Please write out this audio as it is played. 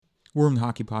War Room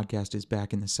Hockey Podcast is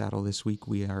back in the saddle this week.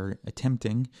 We are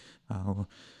attempting, and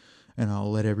I'll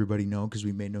let everybody know because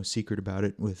we made no secret about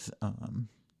it, with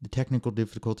the technical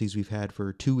difficulties we've had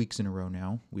for 2 weeks in a row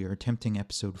now. We are attempting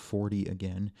episode 40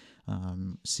 again.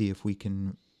 See if we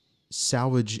can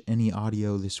salvage any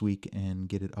audio this week and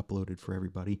get it uploaded for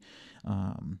everybody.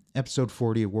 Episode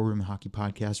 40 of War Room Hockey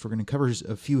Podcast. We're going to cover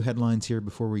a few headlines here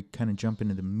before we kind of jump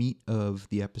into the meat of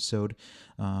the episode.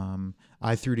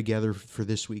 I threw together for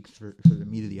this week, for the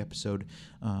meat of the episode,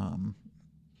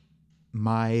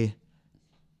 my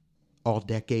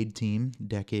all-decade team.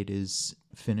 Decade is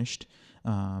finished,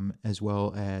 as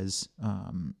well as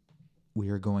we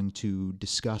are going to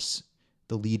discuss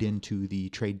the lead into the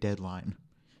trade deadline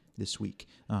this week.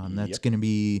 That's going to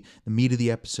be the meat of the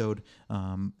episode.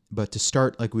 But to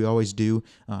start, like we always do,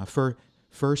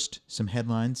 first some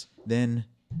headlines, then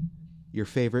your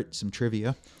favorite, some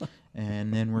trivia,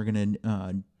 and then we're going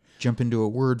to jump into a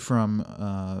word from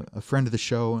a friend of the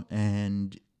show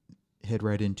and head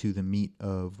right into the meat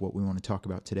of what we want to talk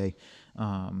about today.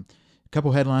 A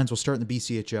couple headlines. We'll start in the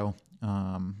BCHL.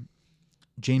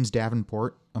 James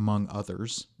Davenport, among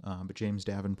others, but James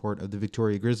Davenport of the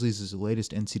Victoria Grizzlies is the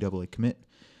latest NCAA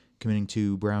committing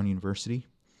to Brown University.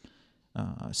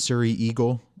 Surrey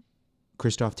Eagle,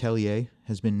 Christophe Tellier,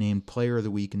 has been named Player of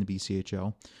the Week in the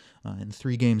BCHL. In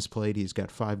 3 games played, he's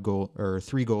got 3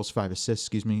 goals, 5 assists,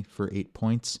 for 8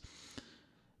 points.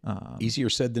 Easier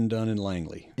said than done in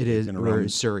Langley. It is, or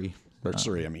Surrey. Or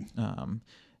Surrey, I mean.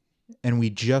 And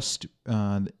we just,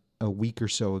 a week or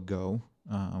so ago,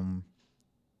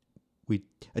 we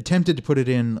attempted to put it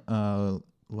in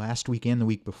last week and the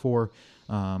week before,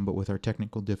 but with our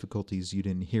technical difficulties, you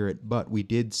didn't hear it. But we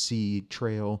did see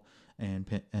Trail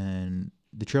and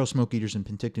the Trail Smoke Eaters and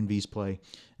Penticton V's play,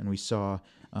 and we saw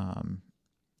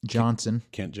Johnson,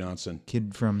 Kent Johnson,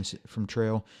 kid from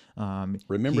Trail.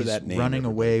 Remember that name? Running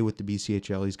away with the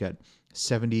BCHL. He's got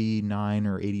 79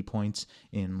 or 80 points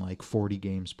in like 40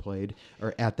 games played,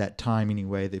 or at that time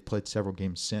anyway. They played several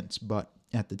games since, but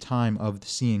at the time of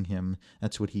seeing him,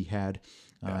 that's what he had.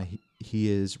 He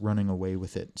is running away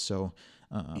with it. So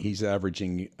he's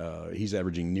averaging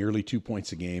nearly 2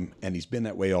 points a game, and he's been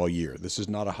that way all year. This is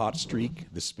not a hot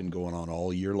streak. This has been going on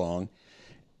all year long.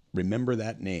 Remember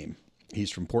that name.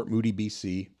 He's from Port Moody,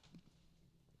 BC,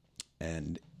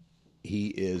 and he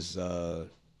is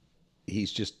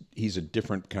he's a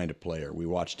different kind of player. We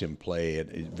watched him play.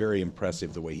 It's very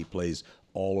impressive the way he plays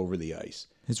all over the ice.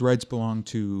 His rights belong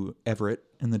to Everett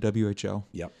in the WHL.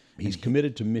 Yep. He's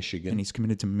committed to Michigan. And he's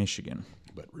committed to Michigan.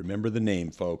 But remember the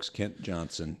name, folks, Kent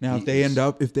Johnson. Now, if they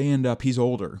end up, he's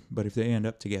older, but if they end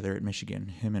up together at Michigan,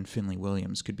 him and Finley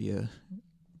Williams could be a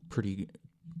pretty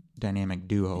dynamic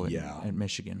duo at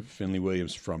Michigan. Finley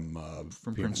Williams from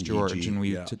Prince George, and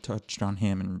we touched on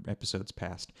him in episodes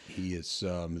past. He is.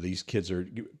 These kids are.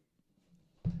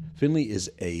 Finley is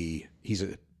he's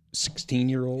a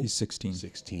 16-year-old. He's 16.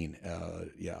 16.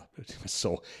 Yeah.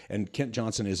 So, and Kent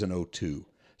Johnson is an 02,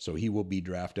 so he will be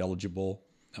draft eligible.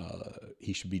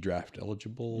 He should be draft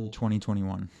eligible in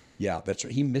 2021. Yeah, that's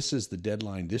right. He misses the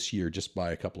deadline this year just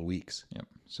by a couple of weeks. Yep.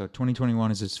 So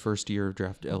 2021 is his first year of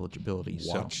draft eligibility.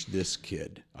 Watch this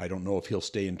kid. I don't know if he'll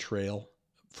stay in Trail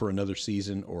for another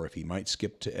season or if he might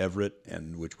skip to Everett,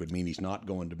 and which would mean he's not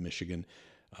going to Michigan,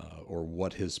 or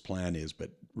what his plan is.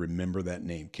 But remember that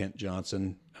name, Kent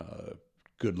Johnson.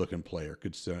 Good-looking player,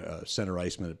 good center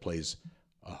iceman that plays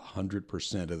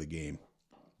 100% of the game.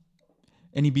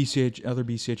 Any other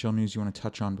BCHL news you want to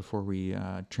touch on before we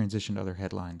transition to other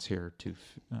headlines here,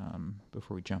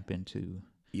 before we jump into?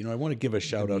 I want to give a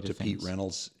shout out to Pete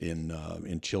Reynolds in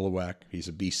Chilliwack. He's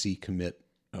a BC commit,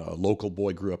 local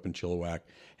boy, grew up in Chilliwack,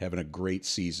 having a great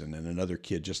season, and another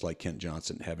kid just like Kent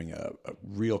Johnson having a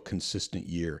real consistent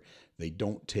year. They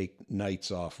don't take nights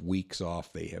off, weeks off.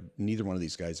 Neither one of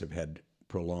these guys have had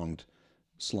prolonged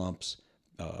slumps.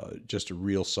 Just a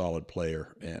real solid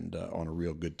player and on a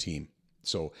real good team.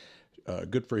 So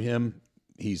good for him.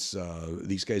 These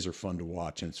guys are fun to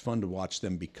watch, and it's fun to watch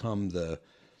them become the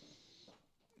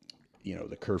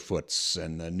Kerfoots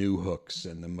and the New Hooks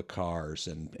and the McCars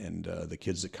and the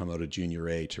kids that come out of Junior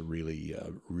A to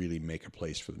really make a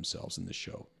place for themselves in this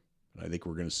show. I think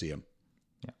we're going to see them.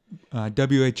 Yeah.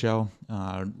 WHL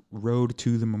road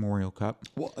to the Memorial Cup.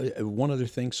 Well, one other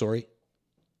thing, sorry,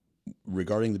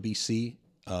 regarding the BC.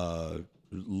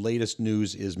 Latest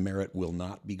news is Merritt will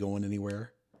not be going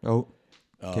anywhere. Oh,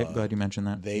 okay. Glad you mentioned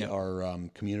that. They are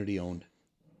community owned.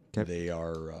 Okay. They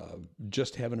are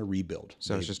just having a rebuild.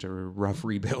 So it's just a rough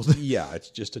rebuild. Yeah, it's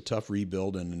just a tough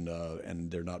rebuild,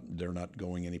 and they're not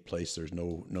going any place. There's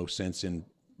no sense in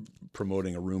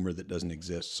promoting a rumor that doesn't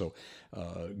exist. So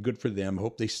good for them.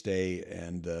 Hope they stay.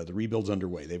 And the rebuild's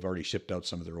underway. They've already shipped out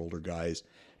some of their older guys,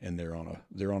 and they're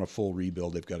on a full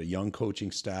rebuild. They've got a young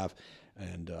coaching staff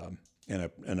and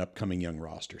an upcoming young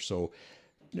roster. So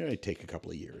it might take a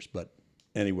couple of years, but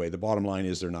anyway, the bottom line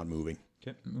is they're not moving.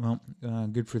 Okay. Well,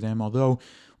 good for them. Although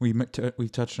we've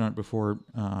touched on it before,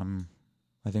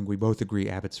 I think we both agree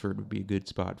Abbotsford would be a good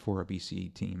spot for a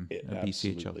BC team, a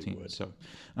BCHL team. Would. So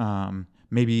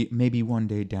maybe one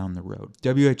day down the road.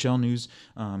 WHL news,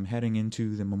 heading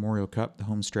into the Memorial Cup, the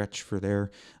home stretch for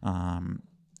there.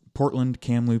 Portland,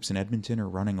 Kamloops, and Edmonton are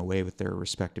running away with their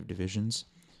respective divisions.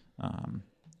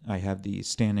 I have the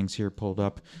standings here pulled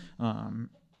up.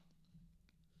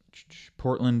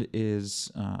 Portland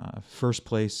is first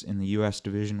place in the U.S.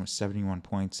 division with 71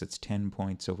 points. That's 10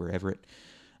 points over Everett.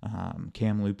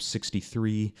 Kamloops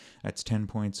 63. That's 10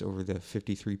 points over the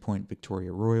 53-point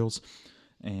Victoria Royals.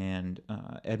 And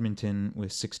Edmonton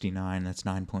with 69. That's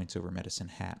 9 points over Medicine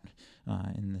Hat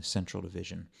in the Central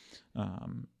Division.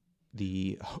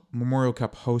 The Memorial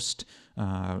Cup host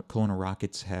Kelowna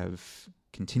Rockets have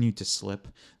continued to slip.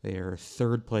 They are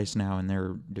third place now in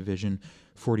their division,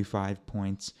 45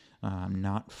 points,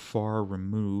 not far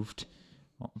removed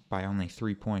by only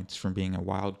 3 points from being a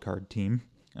wild card team.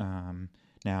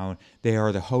 Now, they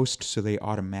are the host, so they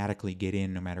automatically get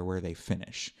in no matter where they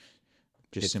finish,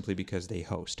 simply because they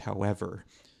host. However,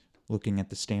 looking at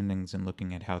the standings and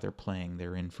looking at how they're playing,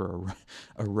 they're in for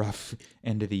a rough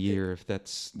end of the year if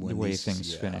that's the way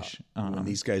things finish. When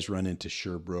these guys run into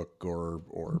Sherbrooke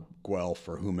or Guelph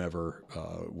or whomever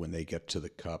when they get to the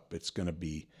Cup, it's going to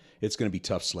be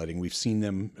tough sledding. We've seen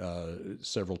them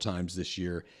several times this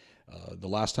year. The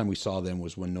last time we saw them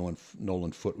was when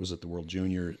Nolan Foote was at the World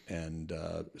Junior, and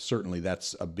certainly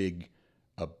that's a big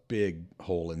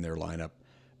hole in their lineup.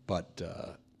 But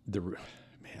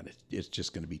it's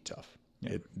just going to be tough.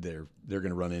 Yeah. They're going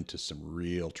to run into some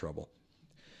real trouble.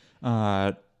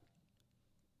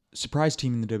 Surprise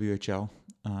team in the WHL,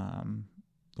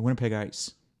 the Winnipeg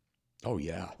Ice. Oh,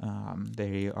 yeah.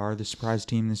 They are the surprise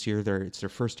team this year. It's their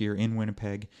first year in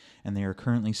Winnipeg, and they are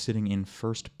currently sitting in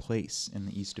first place in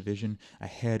the East Division,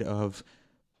 ahead of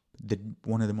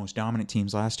one of the most dominant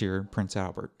teams last year, Prince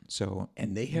Albert. So,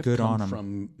 and they have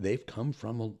they've come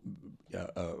from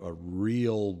a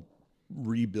real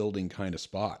rebuilding kind of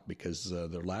spot, because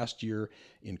their last year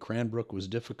in Cranbrook was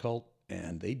difficult,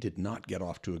 and they did not get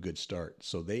off to a good start.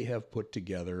 So they have put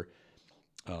together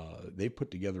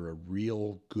a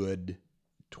real good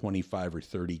 25 or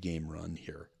 30 game run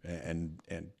here, and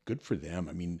good for them.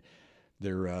 I mean,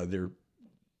 they're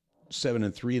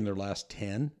 7-3 in their last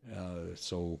 10.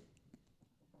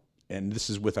 And this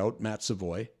is without Matt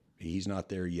Savoy. He's not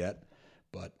there yet,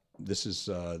 but this is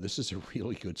a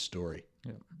really good story.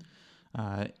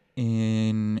 Yeah.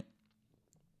 In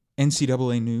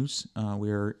NCAA news,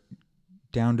 we're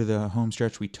down to the home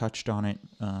stretch. We touched on it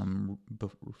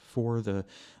before the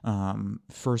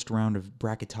first round of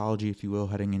bracketology, if you will,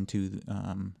 heading into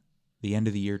the end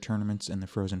of the year tournaments, and the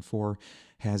Frozen Four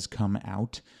has come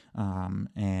out.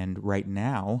 And right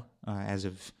now, as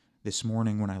of this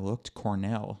morning when I looked,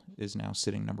 Cornell is now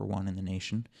sitting number 1 in the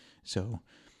nation. So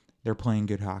they're playing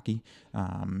good hockey.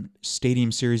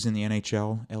 Stadium series in the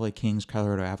NHL, LA Kings,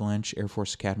 Colorado Avalanche, Air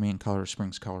Force Academy in Colorado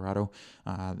Springs, Colorado.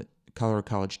 The Colorado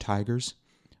College Tigers,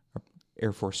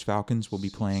 Air Force Falcons will be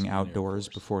playing outdoors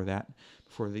before that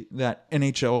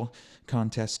NHL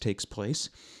contest takes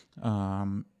place.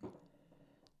 Jonathan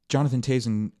Toews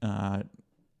and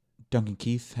Duncan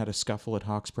Keith had a scuffle at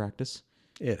Hawks practice.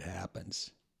 It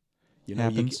happens.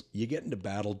 You get into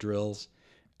battle drills,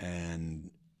 and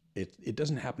it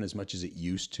doesn't happen as much as it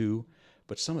used to,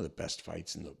 but some of the best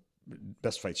fights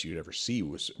you'd ever see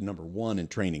was number 1 in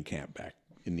training camp back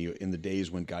in the days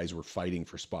when guys were fighting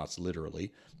for spots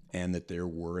literally, and that there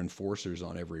were enforcers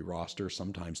on every roster,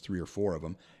 sometimes 3 or 4 of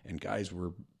them, and guys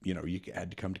were, you had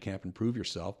to come to camp and prove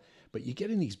yourself. But you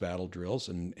get in these battle drills,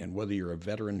 and whether you're a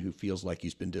veteran who feels like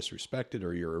he's been disrespected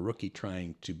or you're a rookie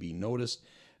trying to be noticed,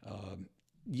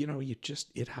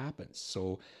 it happens.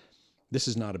 So this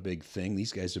is not a big thing.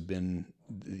 These guys have been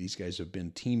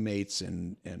teammates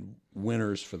and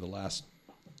winners for the last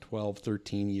 12,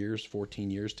 13 years, 14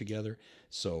 years together.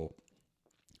 So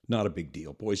not a big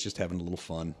deal. Boys just having a little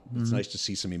fun. Mm-hmm. It's nice to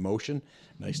see some emotion,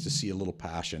 nice to see a little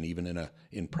passion, even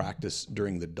in practice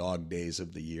during the dog days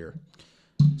of the year.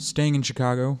 Staying in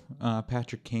Chicago,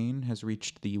 Patrick Kane has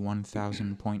reached the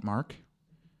 1,000 point mark.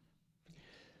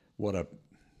 What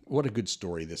a good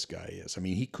story this guy is. I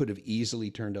mean, he could have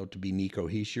easily turned out to be Nico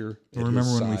Hischier.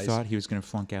 Remember when we thought he was going to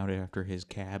flunk out after his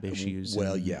cab issues?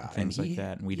 Well, yeah. Things like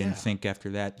that. And we didn't think after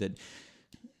that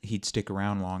he'd stick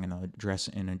around long in a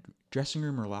dressing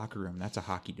room or locker room. That's a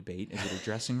hockey debate. Is it a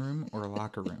dressing room or a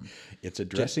locker room? It's a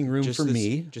dressing room for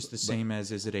me. Just the same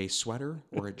as, is it a sweater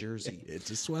or a jersey?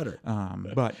 It's a sweater.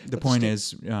 But the point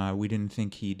is, we didn't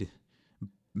think he'd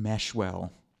mesh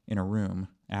well in a room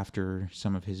after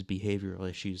some of his behavioral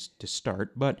issues to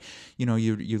start. But,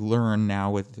 you learn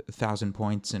now with 1,000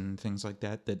 points and things like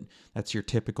that, that's your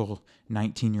typical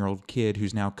 19-year-old kid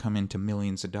who's now come into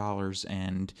millions of dollars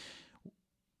and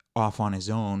off on his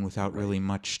own without really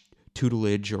much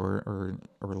tutelage or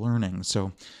learning.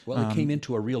 So, it came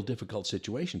into a real difficult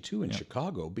situation too in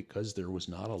Chicago, because there was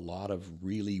not a lot of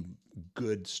really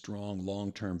good, strong,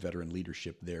 long-term veteran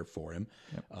leadership there for him.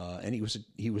 And he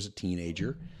was a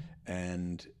teenager,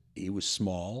 and he was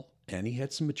small, and he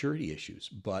had some maturity issues.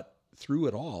 But through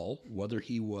it all, whether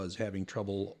he was having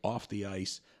trouble off the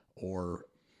ice or,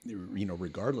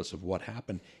 regardless of what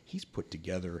happened, he's put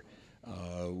together,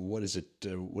 what is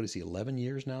he, 11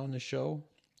 years now in the show?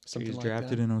 Something he's like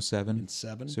drafted that. in 07. In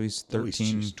 7. So he's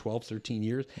 13. He's 12, 13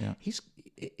 years. Yeah.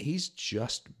 He's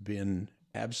just been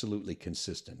absolutely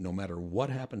consistent. No matter what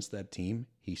happens to that team,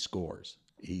 he scores.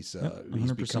 He's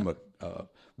become a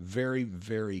very,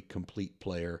 very complete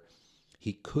player.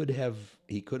 He could have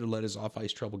let his off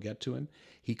ice trouble get to him.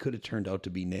 He could have turned out to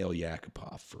be Nail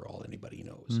Yakupov for all anybody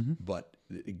knows. But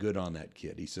good on that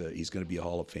kid. He's going to be a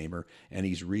Hall of Famer, and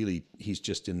he's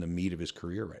just in the meat of his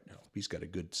career right now. He's got a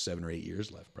good 7 or 8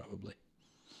 years left, probably.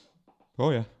 Oh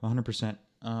yeah, 100%.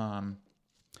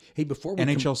 Hey, before we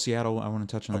NHL Seattle, I want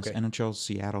to touch on this. Okay. NHL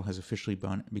Seattle has officially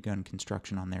begun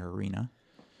construction on their arena.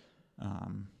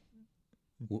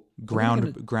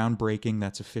 Groundbreaking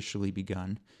that's officially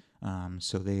begun.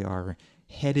 So they are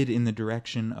headed in the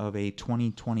direction of a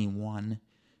 2021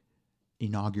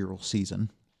 inaugural season.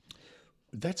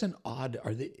 That's an odd.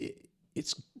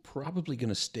 It's probably going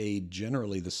to stay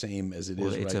generally the same as it is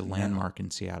right now. It's a landmark in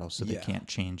Seattle, so they can't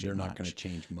change it. They're much. not going to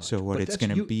change much. So what it's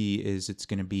going to be is it's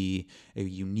going to be a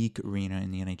unique arena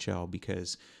in the NHL,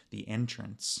 because the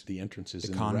entrance is the in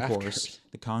concourse,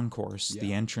 the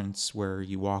the entrance where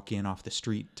you walk in off the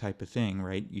street type of thing,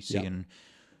 right? You see in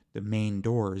the main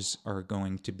doors are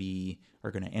going to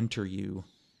enter you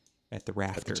at the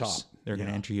rafters. At the top. They're going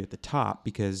to enter you at the top,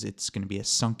 because it's going to be a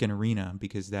sunken arena,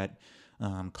 because that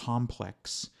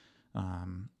complex,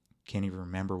 can't even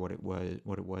remember what it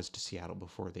was to Seattle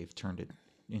before they've turned it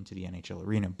into the NHL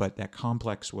arena. But that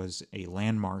complex was a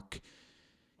landmark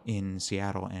in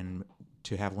Seattle, and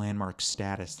to have landmark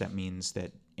status, that means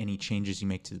that any changes you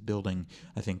make to the building,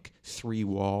 I think 3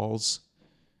 walls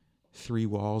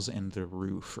and the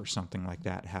roof or something like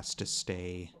that has to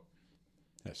stay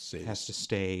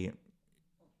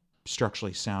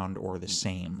structurally sound or the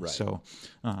same. Right. So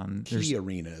Key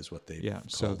Arena is what they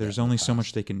so there's only so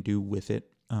much they can do with it.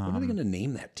 What are they going to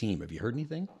name that team? Have you heard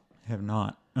anything? Have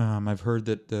not. I've heard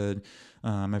that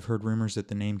I've heard rumors that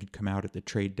the name could come out at the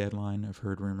trade deadline. I've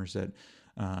heard rumors that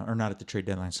or not at the trade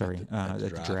deadline, sorry, at the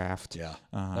draft. Yeah,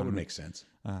 that would make sense.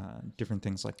 Different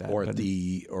things like that. Or at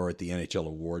the NHL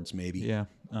awards, maybe. Yeah,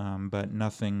 but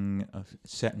nothing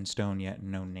set in stone yet,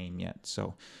 and no name yet.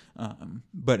 So,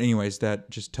 but anyways,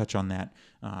 just touch on that.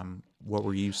 What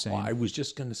were you saying? Well, I was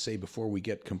just going to say, before we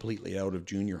get completely out of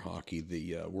junior hockey,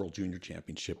 the World Junior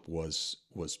Championship was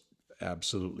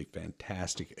absolutely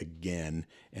fantastic again,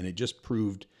 and it just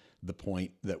proved the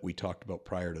point that we talked about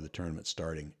prior to the tournament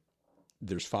starting.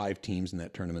 There's 5 teams in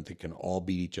that tournament that can all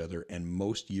beat each other, and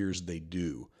most years they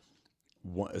do.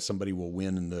 Somebody will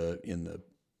win in the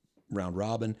round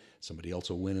robin, somebody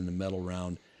else will win in the medal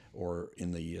round or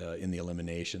in the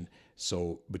elimination.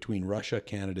 So between Russia,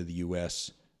 Canada, the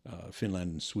U.S.,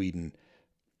 Finland, and Sweden,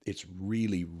 it's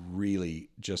really,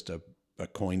 really just a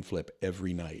coin flip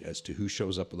every night as to who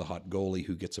shows up with a hot goalie,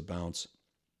 who gets a bounce.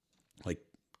 Like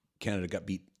Canada got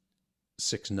beat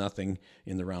 6-0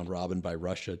 in the round robin by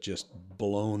Russia, just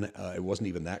blown. It wasn't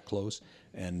even that close.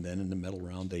 And then in the medal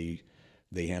round, they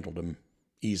handled them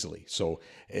easily. So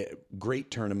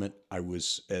great tournament. I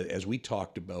was, as we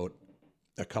talked about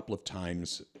a couple of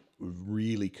times,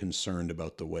 really concerned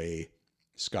about the way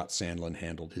Scott Sandlin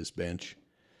handled his bench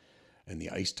and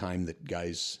the ice time that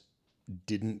guys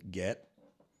didn't get.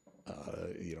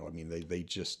 They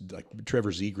just, like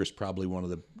Trevor Zegras, probably one of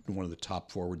the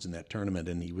top forwards in that tournament,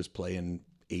 and he was playing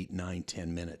 8, 9,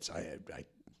 10 minutes.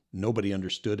 Nobody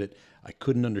understood it. I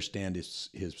couldn't understand his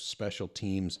special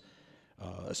teams,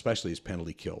 especially his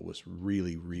penalty kill was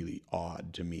really, really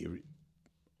odd to me.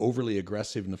 Overly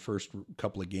aggressive in the first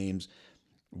couple of games,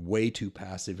 way too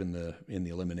passive in the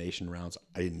elimination rounds.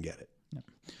 I didn't get it.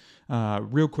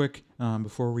 Real quick,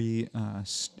 before we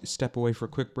step away for a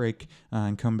quick break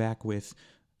and come back with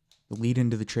the lead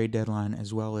into the trade deadline,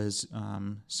 as well as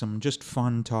some just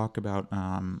fun talk about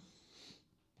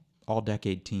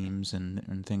all-decade teams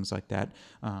and things like that.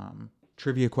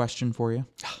 Trivia question for you.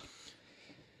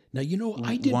 Now,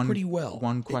 I did pretty well.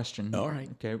 One question. All right.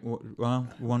 Okay. Well,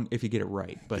 one if you get it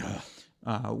right. But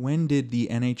when did the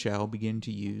NHL begin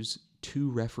to use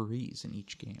 2 referees in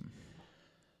each game?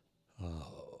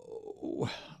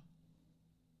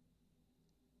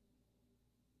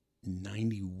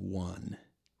 91.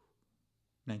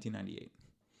 1998.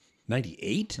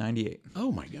 98? 98.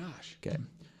 Oh, my gosh. Okay.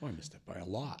 Oh, I missed that by a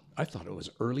lot. I thought it was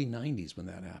early 90s when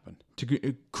that happened.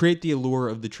 To create the allure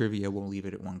of the trivia, we'll leave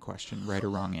it at one question, right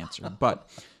or wrong answer. But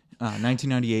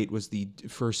 1998 was the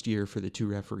first year for the 2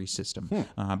 referee system.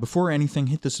 Before anything,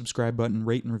 hit the subscribe button,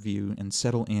 rate and review, and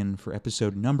settle in for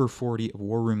episode number 40 of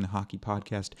War Room, the hockey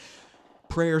podcast.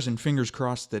 Prayers and fingers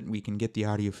crossed that we can get the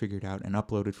audio figured out and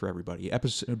uploaded for everybody.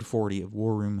 Episode 40 of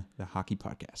War Room, the hockey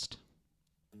podcast.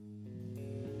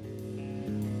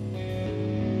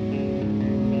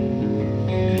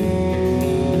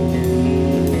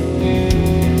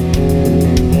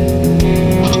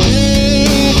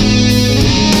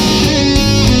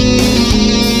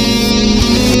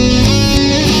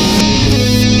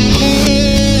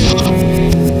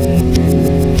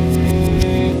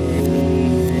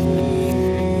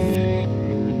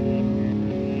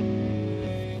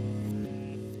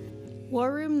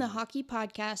 War Room, the hockey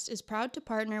podcast, is proud to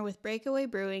partner with Breakaway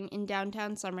Brewing in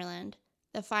downtown Summerland,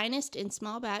 the finest in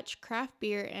small batch craft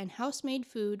beer and house-made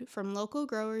food from local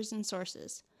growers and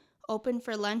sources. Open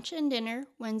for lunch and dinner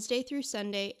Wednesday through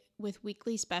Sunday with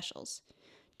weekly specials.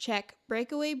 Check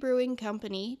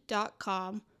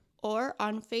breakawaybrewingcompany.com or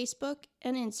on Facebook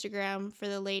and Instagram for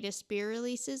the latest beer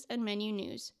releases and menu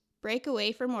news. Break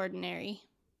away from ordinary.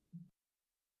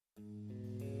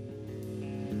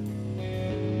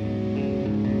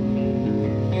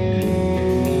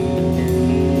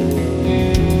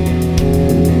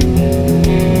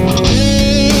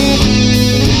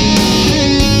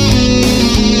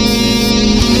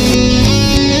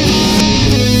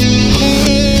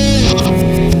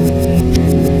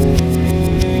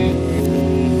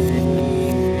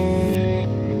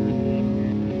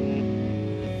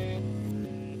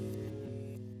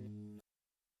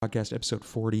 Podcast episode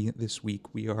 40 this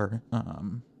week. We are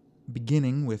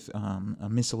beginning with a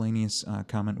miscellaneous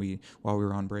comment. While we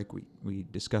were on break, we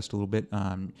discussed a little bit.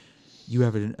 You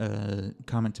have a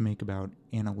comment to make about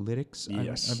analytics.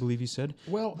 Yes. I believe you said.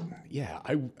 Well, yeah.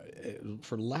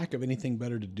 For lack of anything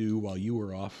better to do while you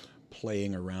were off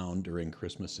playing around during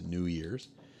Christmas and New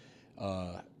Year's,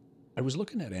 I was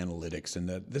looking at analytics, and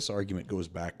this argument goes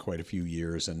back quite a few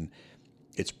years, and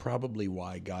it's probably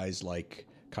why guys like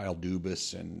Kyle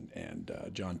Dubas and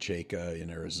John Chayka in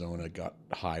Arizona got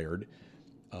hired,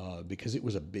 because it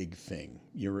was a big thing.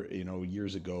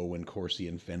 Years ago when Corsi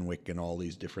and Fenwick and all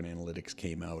these different analytics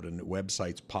came out, and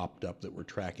websites popped up that were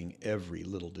tracking every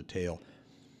little detail.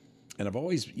 And I've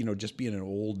always, just being an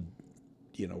old,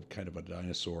 kind of a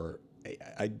dinosaur,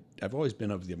 I've always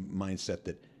been of the mindset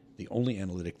that the only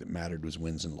analytic that mattered was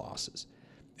wins and losses,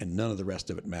 and none of the rest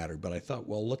of it mattered. But I thought,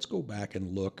 well, let's go back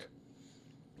and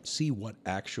see what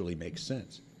actually makes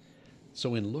sense.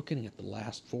 So in looking at the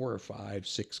last 4 or 5,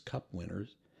 6 cup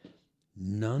winners,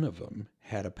 none of them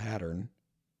had a pattern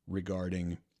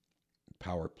regarding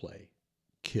power play,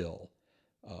 kill,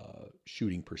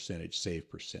 shooting percentage, save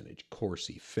percentage,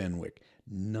 Corsi, Fenwick.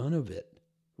 None of it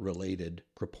related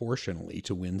proportionally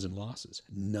to wins and losses.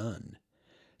 None.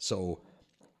 So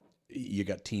you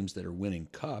got teams that are winning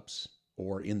cups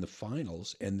or in the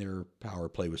finals, and their power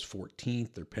play was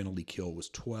 14th, their penalty kill was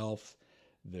 12th,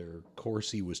 their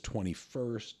Corsi was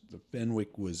 21st, the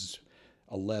Fenwick was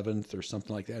 11th or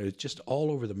something like that. It's just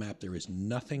all over the map. There is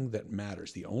nothing that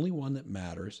matters. The only one that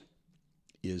matters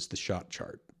is the shot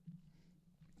chart.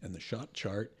 And the shot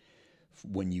chart,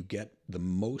 when you get the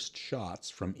most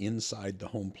shots from inside the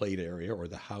home plate area or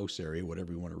the house area,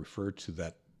 whatever you want to refer to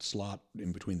that slot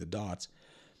in between the dots,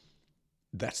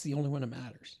 that's the only one that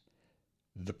matters.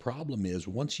 The problem is,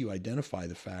 once you identify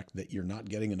the fact that you're not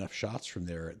getting enough shots from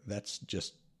there, that's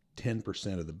just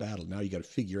 10% of the battle. Now you got to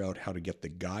figure out how to get the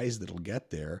guys that'll get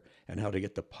there and how to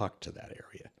get the puck to that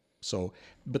area. So,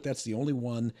 but that's the only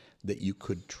one that you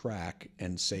could track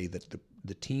and say that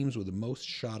the teams with the most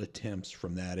shot attempts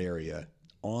from that area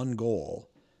on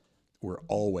goal were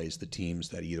always the teams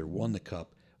that either won the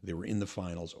cup, they were in the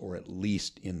finals, or at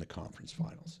least in the conference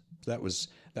finals. That was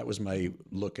my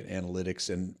look at analytics,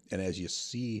 and as you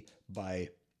see by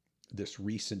this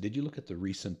recent, did you look at the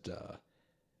recent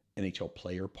NHL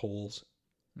player polls?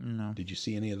 No. Did you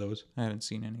see any of those? I haven't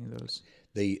seen any of those.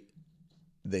 The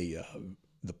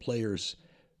players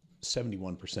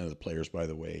 71% of the players, by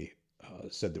the way,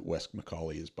 said that Wes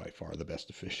McCauley is by far the best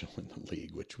official in the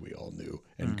league, which we all knew.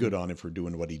 And good on him for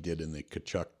doing what he did in the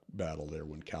Tkachuk battle there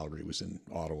when Calgary was in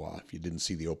Ottawa. If you didn't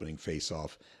see the opening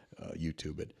face-off,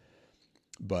 YouTube it.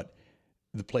 But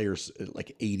the players,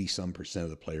 like 80-some% of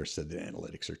the players said that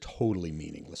analytics are totally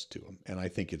meaningless to them. And I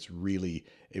think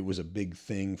it was a big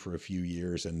thing for a few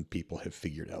years, and people have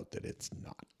figured out that it's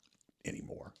not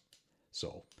anymore.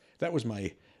 So that was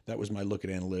my look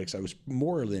at analytics. I was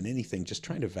more than anything just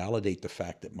trying to validate the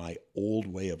fact that my old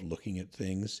way of looking at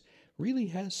things really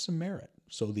has some merit.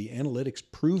 So the analytics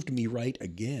proved me right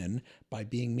again by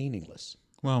being meaningless.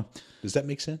 Well, does that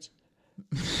make sense?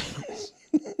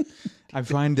 I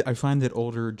find that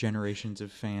older generations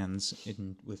of fans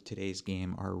with today's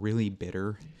game are really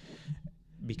bitter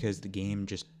because the game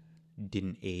just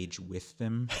didn't age with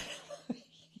them.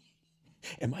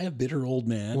 Am I a bitter old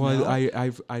man? Well,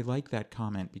 now? I like that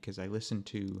comment because I listened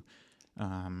to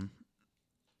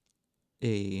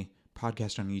a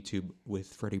podcast on YouTube with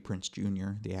Freddie Prinze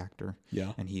Jr., the actor.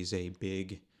 Yeah. And he's a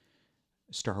big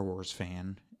Star Wars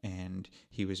fan, and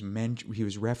he was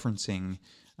referencing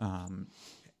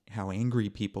how angry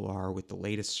people are with the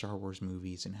latest Star Wars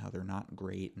movies and how they're not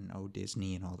great and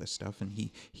Disney and all this stuff. And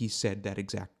he said that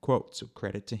exact quote. So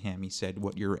credit to him. He said,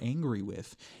 what you're angry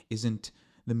with isn't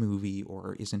the movie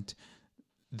or isn't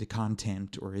the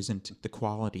content or isn't the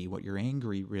quality. What you're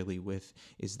angry really with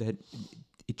is that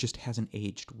it just hasn't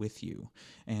aged with you.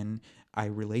 And I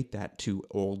relate that to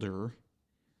older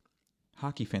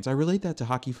hockey fans. I relate that to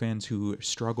hockey fans who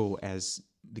struggle as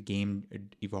the game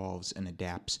evolves and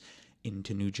adapts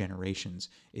into new generations.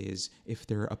 Is if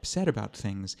they're upset about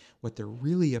things, what they're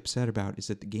really upset about is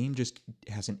that the game just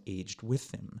hasn't aged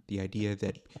with them. The idea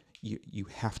that you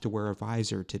have to wear a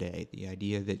visor today, the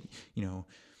idea that,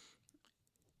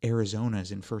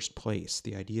 Arizona's in first place,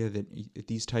 the idea that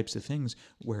these types of things,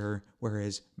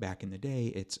 whereas back in the day,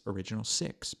 it's Original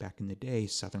Six. Back in the day,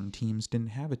 Southern teams didn't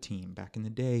have a team. Back in the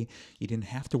day, you didn't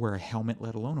have to wear a helmet,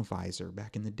 let alone a visor.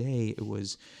 Back in the day, it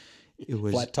was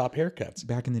flat top haircuts.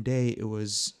 Back in the day, it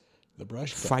was the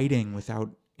brush fighting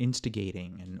without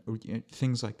instigating and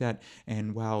things like that.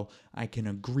 And while I can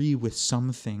agree with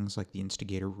some things like the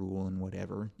instigator rule and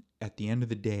whatever, at the end of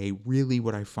the day, really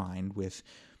what I find with,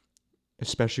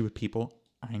 especially with people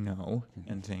I know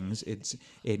and things, it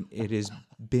is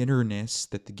bitterness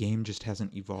that the game just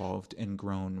hasn't evolved and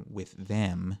grown with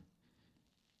them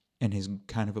and has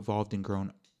kind of evolved and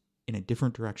grown in a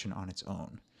different direction on its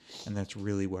own. And that's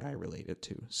really what I relate it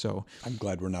to. So I'm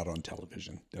glad we're not on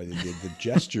television. The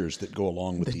gestures that go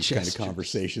along with these kind of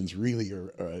conversations really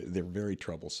are they're very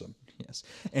troublesome. Yes.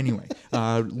 Anyway,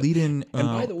 lead in. And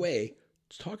by the way,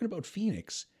 talking about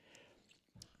Phoenix,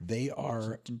 they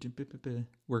are.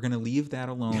 We're going to leave that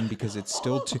alone because it's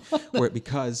still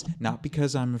not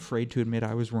because I'm afraid to admit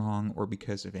I was wrong or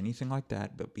because of anything like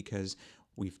that, but because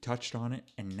we've touched on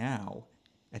it, and now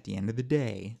at the end of the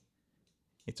day,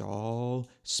 it's all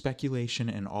speculation,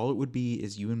 and all it would be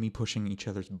is you and me pushing each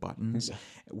other's buttons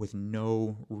with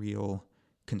no real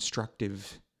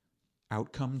constructive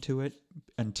outcome to it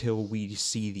until we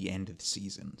see the end of the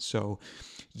season. So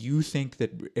you think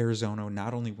that Arizona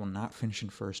not only will not finish in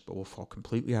first, but will fall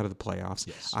completely out of the playoffs.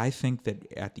 Yes. I think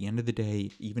that at the end of the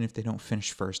day, even if they don't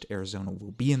finish first, Arizona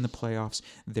will be in the playoffs.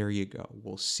 There you go.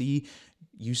 We'll see.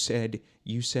 You said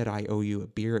I owe you a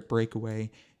beer at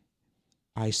Breakaway.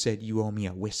 I said you owe me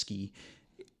a whiskey.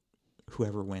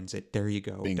 Whoever wins it, there you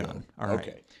go. Bingo. Done. All right.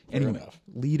 Okay. Anyway, enough.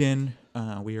 Lead in.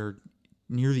 We are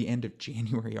near the end of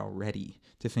January already.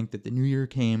 To think that the new year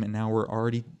came and now we're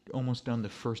already almost done the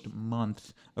first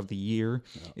month of the year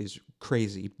is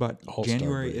crazy. But All-Star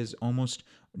January break. is almost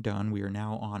done. We are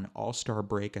now on All-Star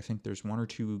break. I think there's one or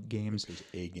two games There's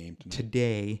a game tonight.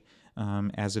 today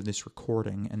as of this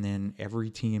recording, and then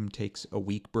every team takes a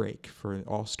week break for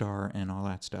All-Star and all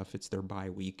that stuff. It's their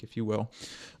bye week, if you will.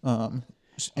 But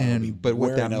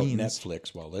what that means,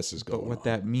 Netflix while this is going. but what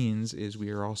that means is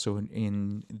we are also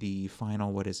in the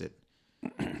final. What is it?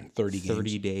 30 games.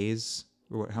 30 days.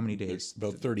 How many days?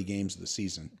 About 30 games of the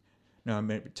season. No, I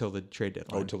meant till the trade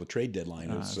deadline. Until the trade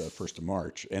deadline is 1st of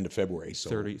March, end of February.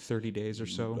 So 30 days or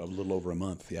so. a little over a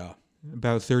month, yeah.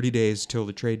 About 30 days till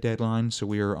the trade deadline, so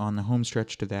we are on the home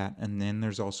stretch to that. And then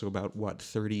there's also about,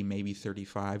 30, maybe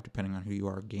 35, depending on who you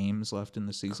are, games left in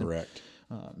the season. Correct.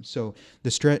 So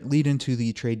the lead into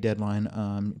the trade deadline,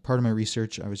 part of my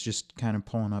research, I was just kind of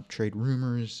pulling up trade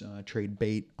rumors, trade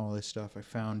bait, all this stuff. I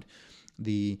found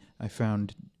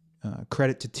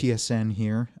credit to TSN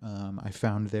here. I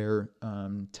found their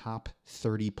top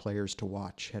 30 players to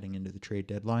watch heading into the trade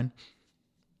deadline.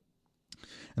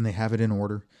 and they have it in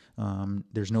order.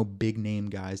 There's no big name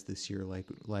guys this year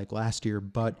like last year,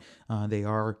 but they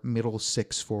are middle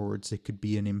six forwards that could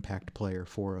be an impact player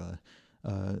for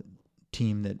a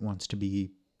team that wants to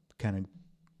be kind of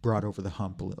brought over the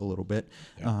hump a little bit,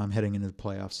 heading into the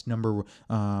playoffs.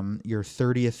 Your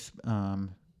 30th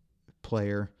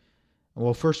player.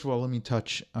 Well, first of all,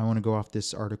 I want to go off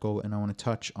this article, and I want to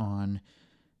touch on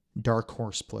dark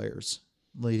horse players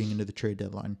leading into the trade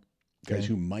deadline. Guys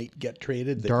who might get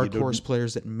traded. Dark horse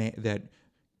players that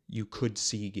you could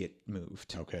see get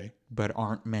moved. Okay. But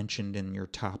aren't mentioned in your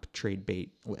top trade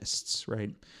bait lists,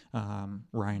 right?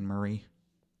 Ryan Murray,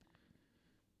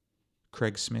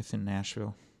 Craig Smith in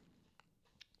Nashville,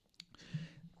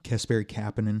 Kasperi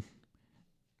Kapanen,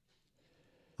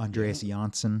 Andreas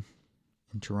Janssen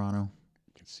in Toronto.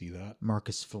 I can see that.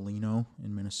 Marcus Foligno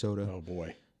in Minnesota. Oh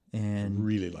boy. And I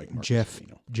really like Marcus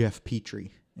Foligno. Jeff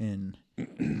Petrie in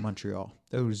Montreal.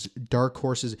 Those dark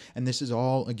horses, and this is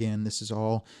all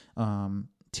TSN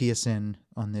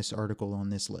on this article on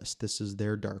this list. This is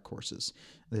their dark horses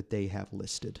that they have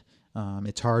listed.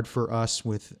 It's hard for us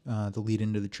with the lead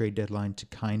into the trade deadline to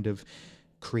kind of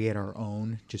create our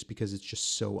own, just because it's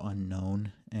just so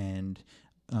unknown and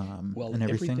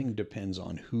everything depends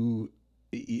on who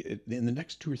in the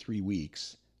next 2 or 3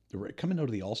 weeks. Coming out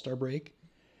of the All-Star break,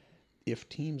 if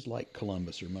teams like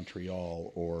Columbus or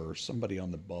Montreal or somebody on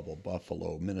the bubble,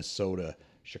 Buffalo, Minnesota,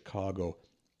 Chicago,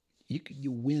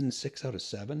 you win 6 out of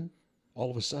 7, all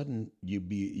of a sudden you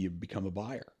become a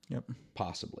buyer. Yep.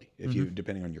 Possibly, if you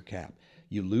depending on your cap.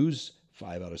 You lose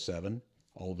 5 out of 7,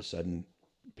 all of a sudden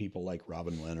people like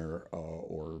Robin Lehner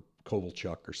or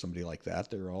Kovalchuk or somebody like that,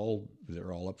 they're all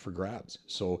up for grabs.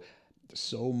 So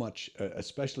much,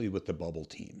 especially with the bubble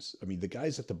teams. I mean, the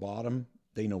guys at the bottom,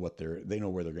 they know where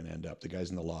they're going to end up. The guys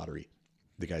in the lottery,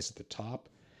 the guys at the top,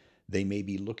 they may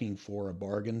be looking for a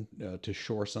bargain to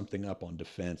shore something up on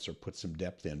defense or put some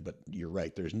depth in. But you're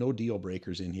right. There's no deal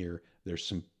breakers in here. There's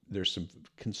some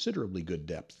considerably good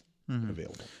depth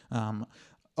available.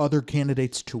 Other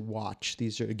candidates to watch.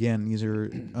 These are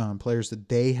players that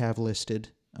they have listed,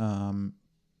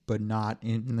 but not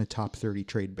in the top 30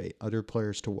 trade bait. Other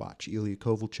players to watch: Ilya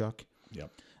Kovalchuk,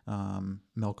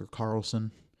 Melker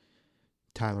Karlsson,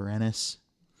 Tyler Ennis,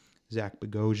 Zach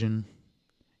Bogosian,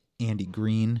 Andy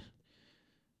Green,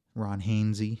 Ron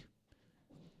Hainsey,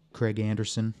 Craig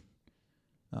Anderson,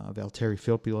 Valtteri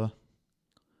Filppula,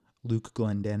 Luke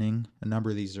Glendening. A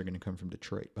number of these are going to come from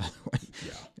Detroit, by the way.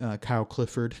 Yeah. Kyle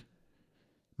Clifford,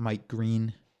 Mike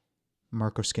Green,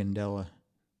 Marco Scandella,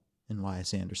 and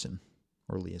Elias Anderson.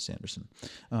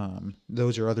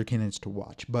 Those are other candidates to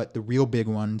watch. But the real big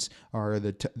ones are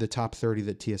the top 30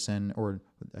 that TSN, or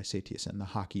I say TSN, the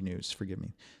Hockey News, forgive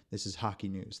me. This is Hockey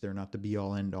News. They're not the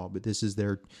be-all, end-all, but this is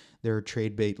their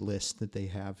trade bait list that they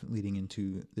have leading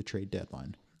into the trade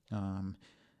deadline.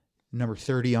 Number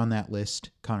 30 on that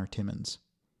list, Connor Timmins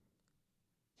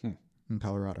in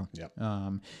Colorado. Yep.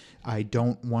 I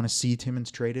don't want to see Timmins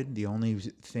traded. The only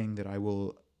thing that I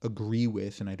will agree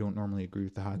with, and I don't normally agree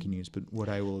with the Hockey News, but what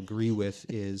I will agree with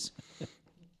is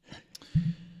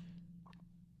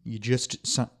you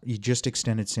just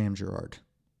extended Sam Girard.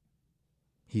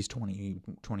 He's 20,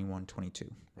 21,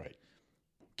 22. Right.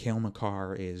 Cale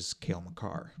Makar is Cale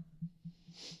Makar.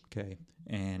 Okay.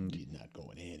 And he's not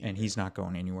going anywhere. And he's not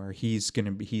going anywhere.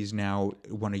 He's now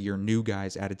one of your new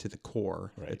guys added to the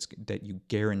core. Right. That you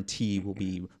guarantee will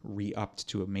be re-upped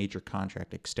to a major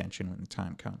contract extension when the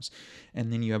time comes.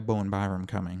 And then you have Bowen Byram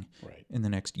coming in the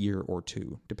next year or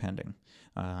two, depending.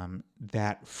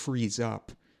 That frees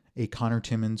up a Connor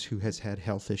Timmins who has had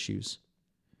health issues,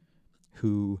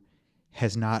 who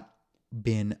has not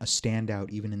been a standout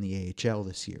even in the AHL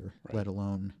this year, let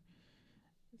alone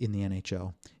in the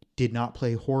NHL. Did not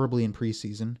play horribly in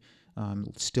preseason.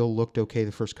 Still looked okay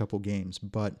the first couple games,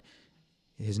 but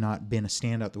has not been a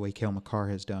standout the way Cale Makar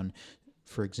has done,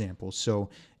 for example. So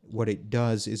what it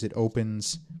does is it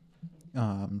opens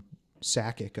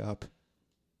Sakic up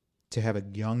to have a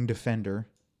young defender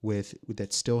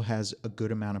that still has a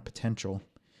good amount of potential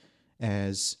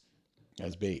as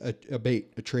bait,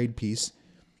 a trade piece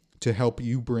to help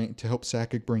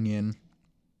Sakic bring in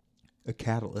a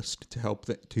catalyst to help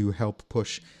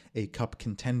push a cup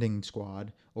contending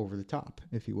squad over the top,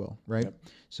 if you will, right? Yep.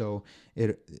 So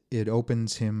it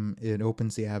opens the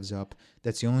Avs up.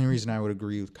 That's the only reason I would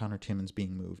agree with Connor Timmins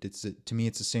being moved. To me,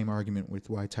 it's the same argument with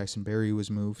why Tyson Barrie was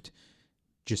moved,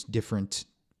 just different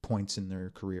points in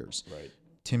their careers. Right.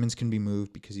 Timmins can be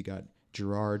moved because you got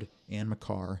Girard and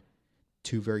Makar,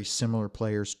 two very similar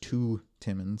players to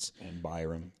Timmins. And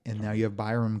Byram. And now you have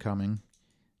Byram coming,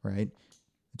 right?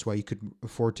 That's why you could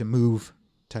afford to move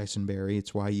Tyson Barrie.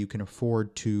 It's why you can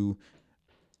afford to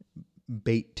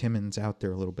bait Timmins out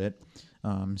there a little bit.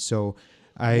 So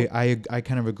I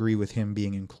kind of agree with him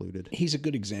being included. He's a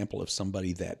good example of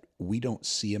somebody that we don't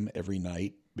see him every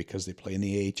night because they play in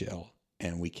the AHL,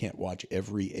 and we can't watch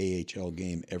every AHL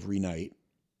game every night,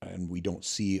 and we don't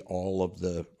see all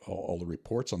the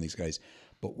reports on these guys.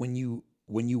 But when you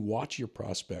watch your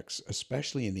prospects,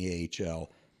 especially in the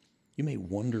AHL, you may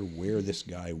wonder where this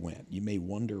guy went. You may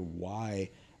wonder why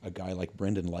a guy like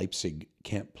Brendan Leipzig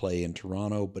can't play in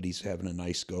Toronto, but he's having a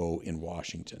nice go in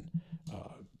Washington.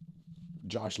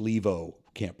 Josh Levo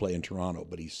can't play in Toronto,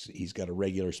 but he's got a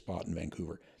regular spot in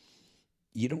Vancouver.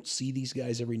 You don't see these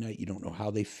guys every night. You don't know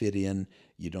how they fit in.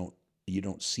 You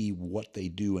don't see what they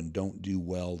do and don't do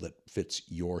well that fits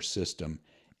your system.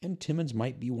 And Timmins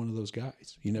might be one of those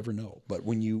guys. You never know. But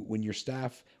when your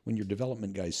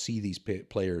development guys see these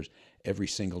players every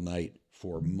single night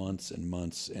for months and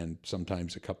months and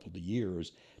sometimes a couple of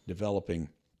years developing,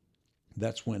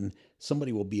 that's when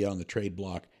somebody will be on the trade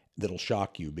block that'll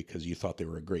shock you because you thought they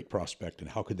were a great prospect and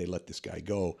how could they let this guy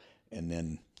go? And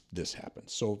then this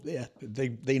happens. So yeah,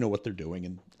 they know what they're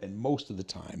doing, and most of the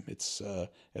time it's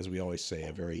as we always say,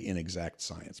 a very inexact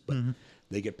science. But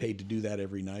they get paid to do that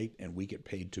every night, and we get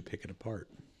paid to pick it apart.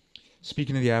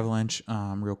 Speaking of the Avalanche,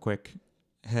 real quick,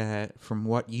 from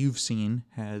what you've seen,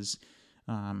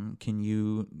 can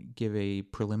you give a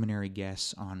preliminary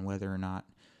guess on whether or not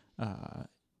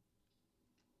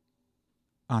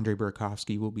Andre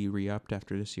Burakovsky will be re-upped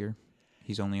after this year?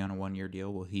 He's only on a 1-year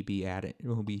deal. Will he be added?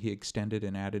 Will he extended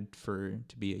and added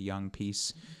to be a young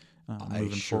piece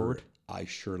moving forward? I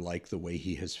sure like the way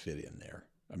he has fit in there.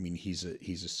 I mean, he's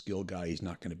a skill guy. He's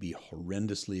not going to be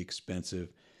horrendously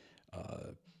expensive.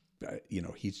 He's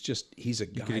a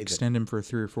guy. You could extend him for a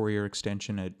 3 or 4 year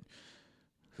extension at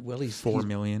he's $4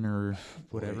 million or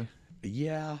whatever. Boy,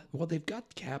 yeah. Well, they've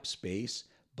got cap space,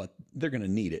 but they're going to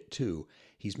need it too.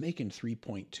 He's making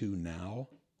 3.2 now.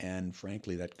 And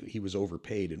frankly, that he was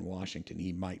overpaid in Washington.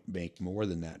 He might make more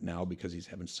than that now because he's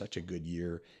having such a good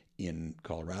year in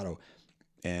Colorado.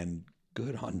 And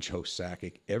good on Joe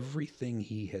Sakic. Everything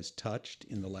he has touched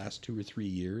in the last 2 or 3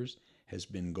 years has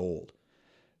been gold.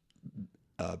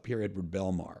 Pierre-Edouard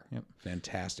Bellemare,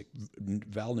 fantastic.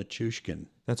 Val Nichushkin.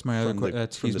 That's my other.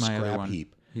 He's my other one.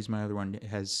 He's my other one.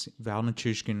 Has Val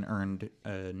Nichushkin earned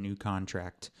a new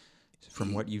contract?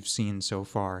 From what you've seen so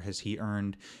far, has he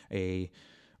earned a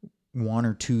 1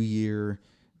 or 2 year,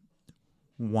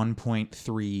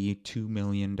 $1.32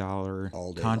 million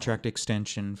contract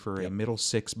extension for a middle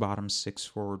 6, bottom 6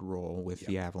 forward role with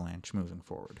the Avalanche moving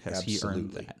forward? Has he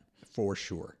earned that? For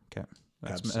sure. Okay.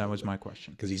 That was my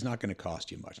question. Because he's not going to cost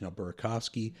you much. Now,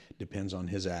 Burakovsky depends on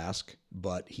his ask,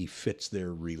 but he fits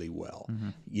there really well.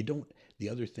 Mm-hmm. The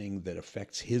other thing that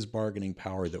affects his bargaining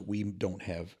power that we don't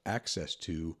have access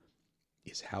to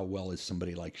is how well is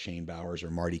somebody like Shane Bowers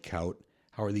or Marty Kaut.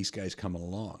 How are these guys coming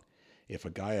along? If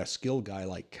a skilled guy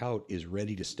like Kaut is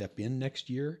ready to step in next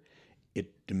year,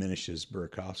 it diminishes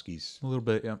Burakovsky's a little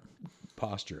bit,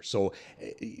 posture. So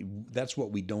that's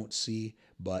what we don't see.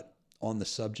 But on the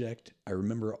subject, I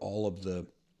remember all the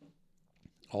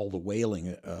wailing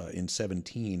in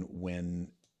 2017 when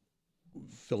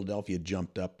Philadelphia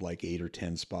jumped up like 8 or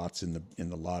 10 spots in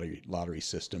the lottery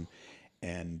system,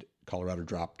 and Colorado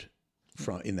dropped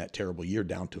in that terrible year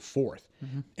down to 4th.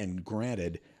 Mm-hmm. And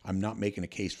granted, I'm not making a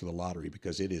case for the lottery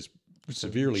because it is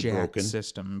severely broken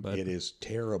system, but it is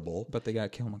terrible. But they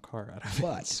got Kale McCarr out of it.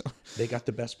 But they got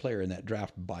the best player in that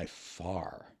draft by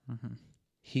far. Mm-hmm.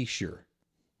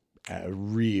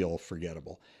 Real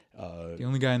forgettable. The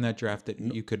only guy in that draft that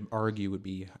you could argue would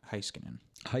be Heiskanen.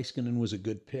 Heiskanen was a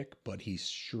good pick, but he's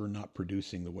sure not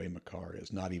producing the way Makar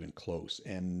is, not even close.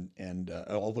 And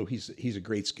although he's a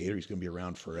great skater, he's going to be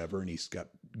around forever, and he's got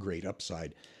great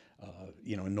upside.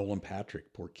 And Nolan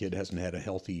Patrick, poor kid, hasn't had a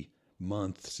healthy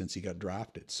month since he got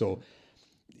drafted. So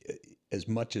as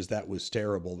much as that was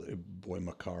terrible, boy,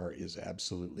 Makar is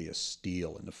absolutely a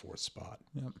steal in the 4th spot.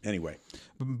 Yep. Anyway.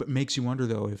 But makes you wonder,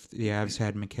 though, if the Avs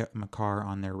had Makar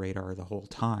on their radar the whole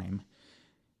time.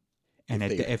 And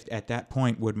at that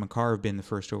point, would Makar have been the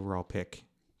first overall pick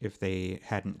if they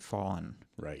hadn't fallen?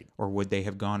 Right. Or would they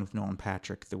have gone with Nolan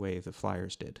Patrick the way the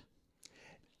Flyers did?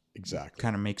 Exactly.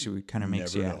 Kind of makes you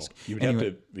ask. You'd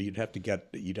have to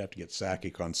get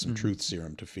Sakic on some truth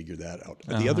serum to figure that out.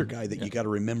 The other guy that you got to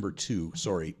remember too.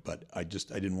 Sorry, but I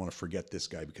didn't want to forget this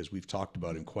guy because we've talked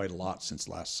about him quite a lot since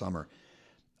last summer.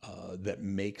 That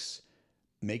makes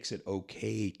it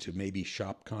okay to maybe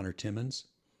shop Connor Timmins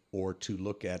or to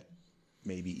look at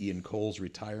maybe Ian Cole's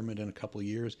retirement in a couple of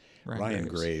years. Ryan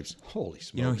Graves. Holy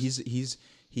smokes!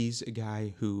 He's a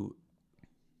guy who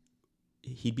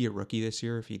he'd be a rookie this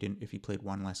year if he played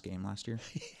one less game last year.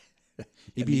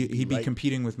 He'd be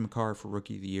competing with Makar for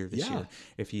Rookie of the Year this year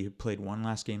if he played one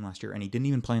last game last year, and he didn't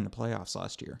even play in the playoffs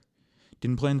last year.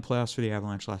 Didn't play in the playoffs for the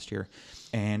Avalanche last year,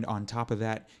 and on top of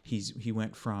that, he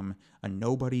went from a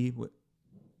nobody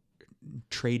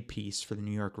trade piece for the New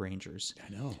York Rangers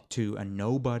to a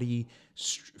nobody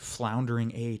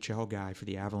floundering AHL guy for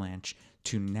the Avalanche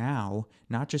to now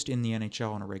not just in the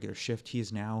NHL on a regular shift. He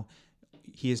is now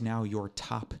your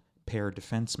top pair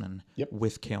defenseman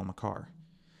with Cale Makar.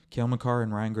 Cale Makar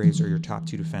and Ryan Graves are your top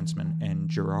two defensemen, and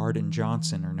Girard and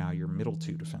Johnson are now your middle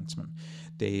two defensemen.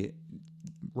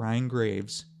 Ryan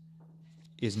Graves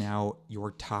is now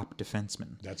your top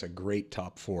defenseman. That's a great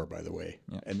top four, by the way.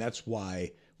 Yeah. And that's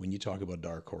why when you talk about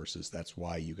dark horses, that's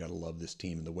why you got to love this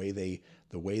team and the way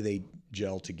they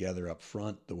gel together up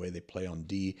front, the way they play on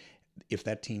D. If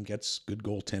that team gets good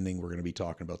goaltending, we're going to be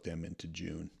talking about them into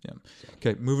June. Yeah. So.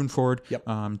 Okay, moving forward,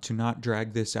 to not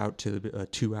drag this out to a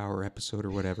 2-hour episode or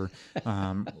whatever,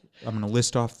 I'm going to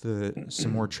list off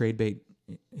some more trade bait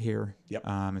here. Yep.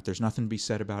 If there's nothing to be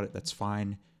said about it, that's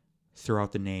fine. Throw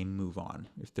out the name, move on.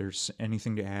 If there's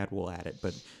anything to add, we'll add it.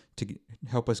 But to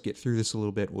help us get through this a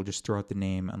little bit, we'll just throw out the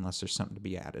name unless there's something to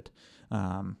be added.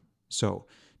 So,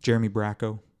 Jeremy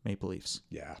Bracco, Maple Leafs.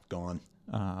 Yeah, gone.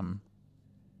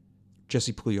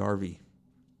 Jesse Puljujarvi.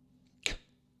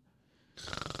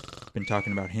 Been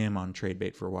talking about him on trade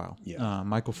bait for a while. Yeah.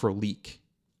 Michael Frolik.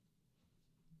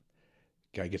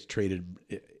 Guy gets traded.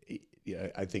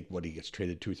 I think he gets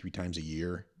traded 2 or 3 times a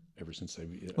year ever since they.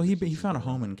 Well, he found a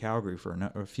home in Calgary for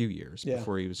a few years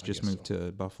before he was just moved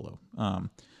to Buffalo.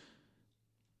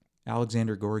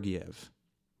 Alexander Georgiev.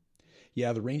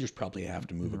 Yeah, the Rangers probably have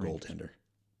to move a goaltender.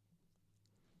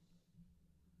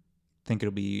 Think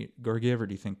it'll be Georgiev, or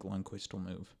do you think Lundqvist will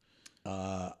move?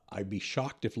 I'd be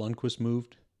shocked if Lundqvist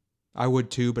moved. I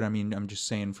would too, but I mean, I'm just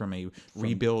saying from a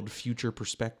rebuild future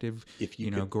perspective, if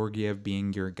you know, Georgiev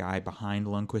being your guy behind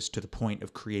Lundqvist to the point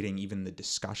of creating even the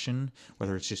discussion,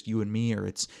 whether it's just you and me or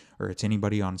it's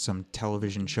anybody on some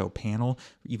television show panel,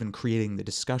 even creating the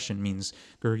discussion means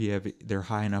Georgiev, they're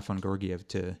high enough on Georgiev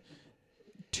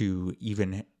to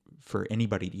even for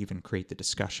anybody to even create the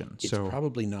discussion. It's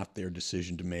probably not their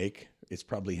decision to make. It's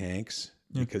probably Hank's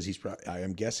because I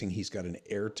am guessing he's got an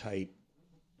airtight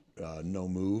no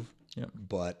move. Yeah.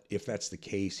 But if that's the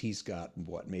case, he's got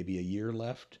maybe a year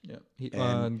left.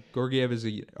 Yeah. Georgiev is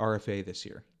a RFA this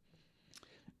year.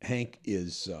 Hank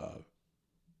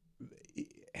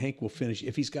will finish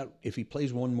if he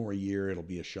plays one more year, it'll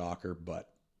be a shocker. But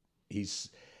this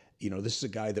is a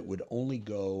guy that would only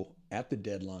go at the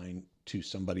deadline to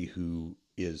somebody who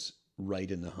is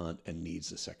right in the hunt and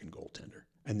needs a second goaltender.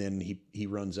 And then he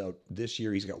runs out this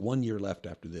year. He's got 1 year left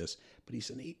after this, but he's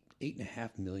an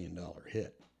 $8.5 million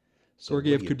hit. So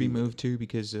Georgiev could be moved too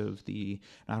because of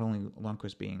not only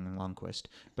Lundqvist being Lundqvist,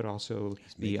 but also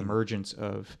the emergence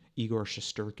of Igor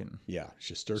Shesterkin. Yeah,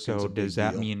 Shesterkin's So does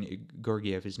that mean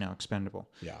Georgiev is now expendable?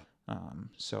 Yeah.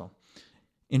 So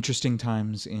interesting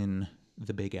times in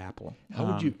the Big Apple.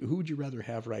 Who would you rather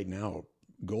have right now?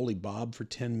 Goalie Bob for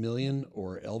 $10 million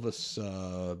or Elvis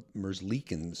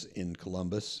Merzlikins in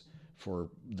Columbus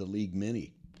for the League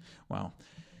Mini? Wow.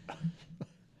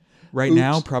 Right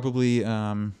now, probably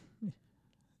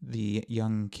the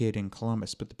young kid in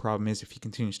Columbus, but the problem is if he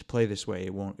continues to play this way,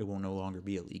 it will no longer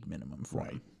be a league minimum for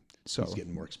him. So he's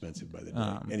getting more expensive by the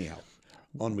day. Anyhow,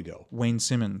 on we go. Wayne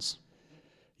Simmons.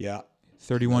 Yeah.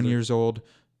 31 years old,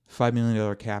 $5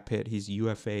 million cap hit. He's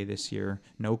UFA this year.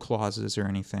 No clauses or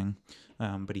anything.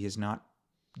 But he has not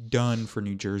done for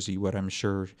New Jersey what I'm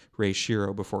sure Ray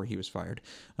Shero, before he was fired,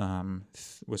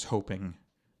 was hoping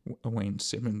Wayne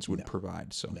Simmons would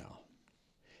provide. So no.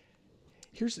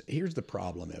 Here's the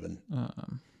problem, Evan,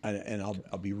 and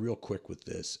I'll be real quick with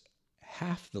this.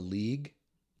 Half the league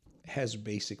has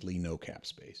basically no cap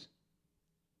space.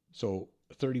 So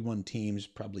 31 teams,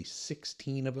 probably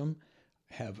 16 of them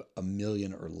have $1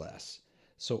 million or less.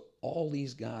 So all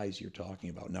these guys you're talking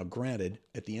about. Now, granted,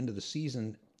 at the end of the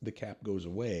season, the cap goes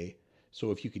away.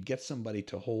 So if you could get somebody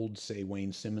to hold, say,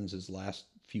 Wayne Simmons' last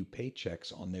few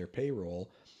paychecks on their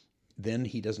payroll, then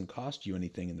he doesn't cost you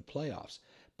anything in the playoffs.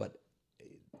 But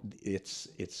it's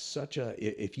such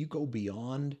if you go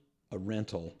beyond a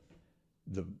rental,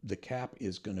 the cap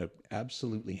is going to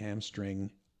absolutely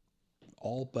hamstring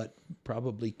all but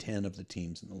probably 10 of the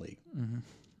teams in the league.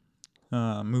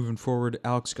 Mm-hmm. Moving forward,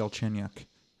 Alex Galchenyuk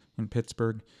in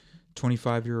Pittsburgh,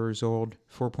 25 years old,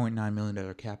 $4.9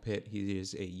 million cap hit. He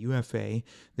is a UFA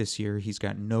this year. He's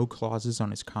got no clauses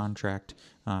on his contract,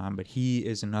 but he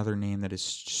is another name that is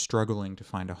struggling to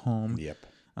find a home. Yep.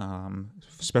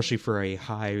 Especially for a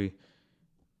high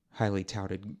highly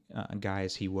touted guy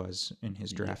as he was in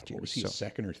his draft years. Was he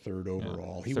second or third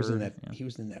overall? He was in that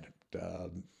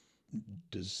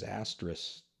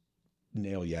disastrous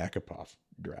Nail Yakupov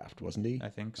draft, wasn't he? I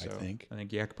think so. I think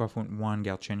Yakupov went 1,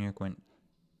 Galchenyuk went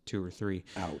 2 or 3.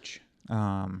 Ouch.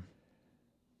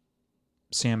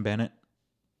 Sam Bennett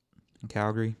in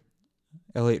Calgary.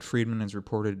 Elliot Friedman has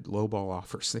reported lowball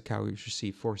offers that Calgary's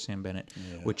received for Sam Bennett,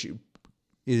 which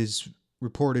is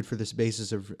reported for this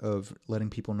basis of letting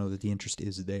people know that the interest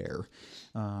is there.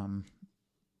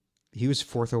 He was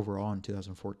 4th overall in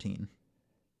 2014.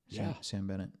 Sam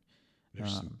Bennett.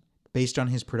 Based on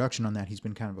his production on that, he's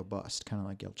been kind of a bust, kind of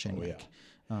like Galchenyuk.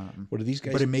 What are these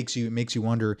guys? But it makes you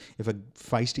wonder if a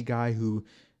feisty guy who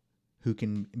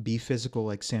can be physical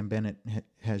like Sam Bennett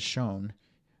has shown,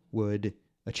 would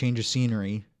a change of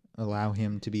scenery allow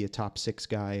him to be a top 6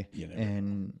 guy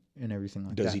and everything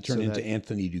like that? Does he turn into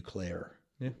Anthony Duclair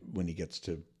when he gets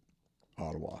to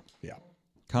Ottawa? Yeah.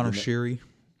 Connor Sheary.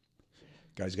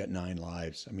 Guy's got 9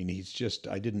 lives. I mean, he's just,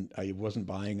 I wasn't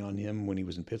buying on him when he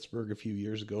was in Pittsburgh a few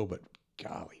years ago, but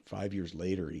golly, 5 years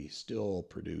later, he's still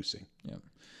producing. Yeah.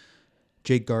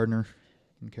 Jake Gardner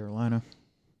in Carolina.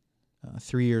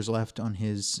 3 years left on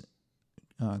his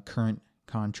current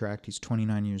contract. He's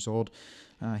 29 years old.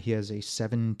 He has a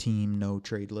 7-team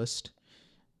no-trade list.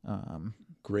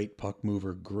 Great puck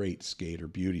mover, great skater,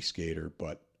 beauty skater,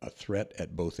 but a threat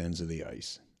at both ends of the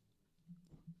ice.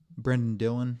 Brendan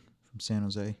Dillon from San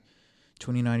Jose,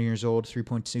 29 years old,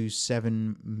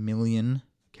 $3.27 million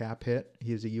cap hit.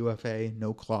 He is a UFA,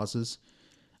 no clauses.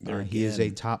 He is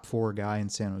a top 4 guy in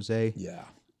San Jose. Yeah,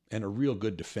 and a real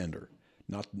good defender.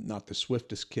 Not the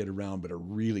swiftest kid around, but a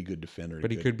really good defender.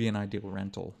 But he could be an ideal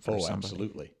rental for somebody.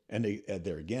 Absolutely. And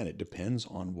there again, it depends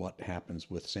on what happens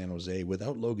with San Jose.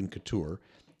 Without Logan Couture,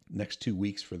 next 2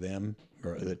 weeks for them,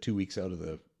 or the 2 weeks out of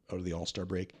the All-Star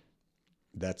break,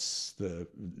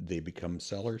 they become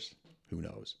sellers. Who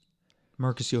knows?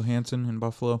 Marcus Johansson in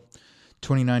Buffalo,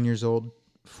 29 years old,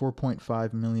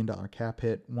 $4.5 million cap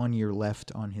hit, 1 year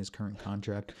left on his current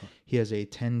contract. He has a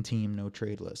 10-team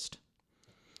no-trade list.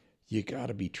 You got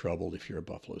to be troubled if you're a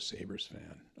Buffalo Sabres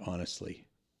fan, honestly.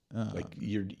 Like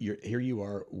you're here you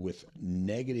are with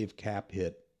negative cap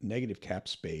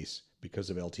space because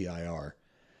of LTIR,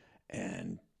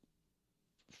 and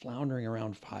floundering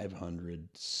around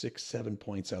 500, 6-7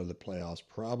 points out of the playoffs,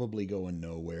 probably going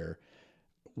nowhere.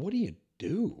 What do you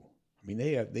do? I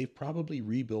mean, they've probably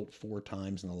rebuilt 4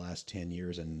 times in the last 10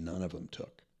 years, and none of them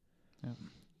took. Yeah.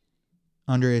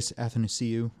 Andreas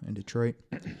Athanasiou in Detroit.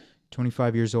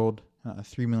 25 years old,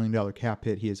 $3 million cap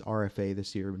hit. He is RFA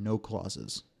this year, no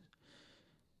clauses.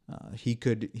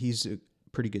 He's a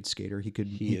pretty good skater. He could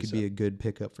be a good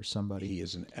pickup for somebody. He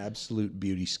is an absolute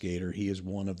beauty skater. He is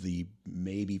one of the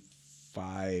maybe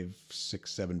 5,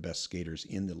 6, 7 best skaters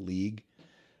in the league.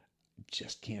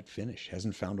 Just can't finish.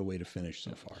 Hasn't found a way to finish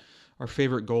so far. Our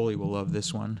favorite goalie will love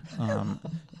this one.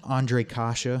 Andre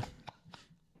Kasha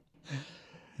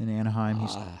in Anaheim.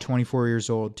 He's 24 years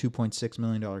old, $2.6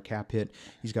 million cap hit.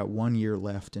 He's got 1 year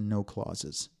left and no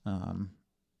clauses.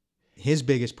 His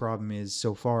biggest problem is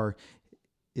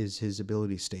his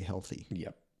ability to stay healthy.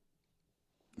 Yep.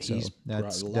 So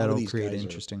that'll create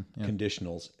interesting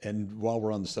conditionals. And while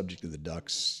we're on the subject of the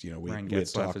Ducks, we had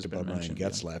talked about Ryan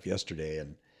Getzlaf yesterday,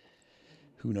 and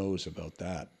who knows about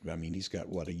that? I mean, he's got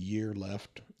a year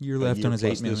left. Year left on his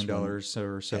 $8 million or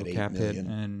so cap hit,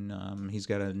 and he's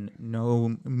got a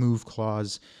no move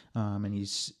clause. And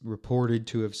he's reported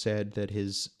to have said that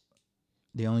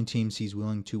the only teams he's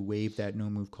willing to waive that no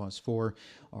move clause for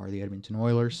are the Edmonton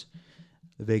Oilers,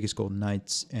 the Vegas Golden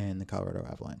Knights, and the Colorado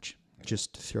Avalanche.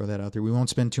 Just to throw that out there. We won't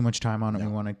spend too much time on it. No.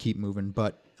 We want to keep moving,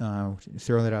 but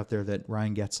throw that out there that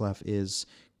Ryan Getzlaf is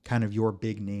kind of your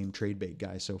big name trade bait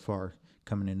guy so far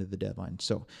coming into the deadline.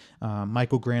 So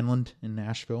Michael Granlund in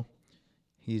Nashville.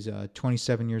 He's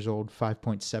 27 years old,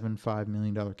 $5.75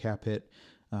 million cap hit.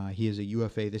 He is a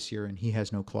UFA this year, and he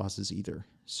has no clauses either.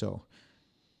 So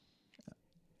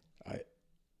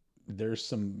there's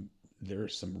some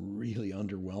really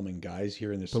underwhelming guys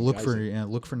here, and but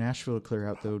look for Nashville to clear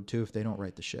out though too if they don't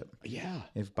right the ship. Yeah,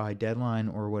 if by deadline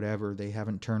or whatever they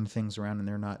haven't turned things around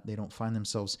and they don't find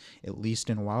themselves at least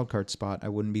in a wild card spot, I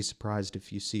wouldn't be surprised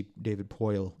if you see David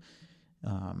Poile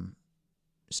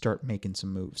start making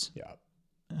some moves. Yeah,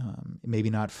 maybe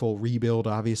not full rebuild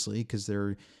obviously because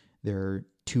they're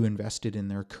too invested in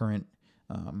their current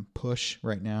push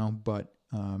right now, but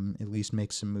at least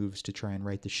make some moves to try and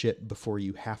right the ship before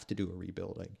you have to do a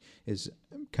rebuild, is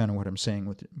kind of what I'm saying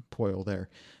with Poile there.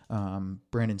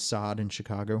 Brandon Saad in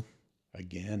Chicago.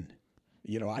 Again.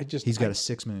 he's got a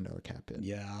 $6 million cap hit.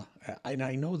 Yeah, and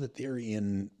I know that they're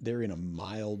in a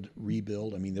mild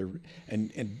rebuild. I mean,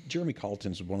 and Jeremy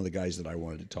Colleton's one of the guys that I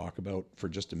wanted to talk about for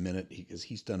just a minute, because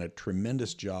he's done a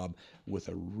tremendous job with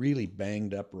a really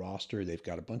banged up roster. They've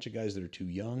got a bunch of guys that are too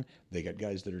young. They got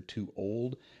guys that are too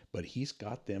old, but he's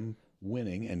got them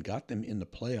winning and got them in the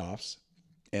playoffs,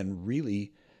 and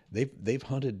really they've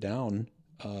hunted down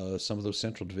some of those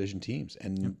Central Division teams,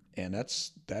 and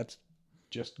that's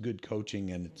just good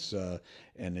coaching, and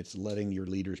it's letting your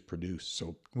leaders produce.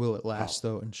 So will it last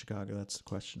though in Chicago? That's the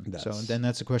question. So then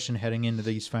that's the question heading into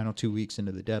these final 2 weeks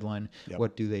into the deadline. Yep.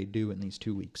 What do they do in these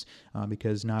 2 weeks?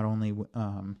 Because not only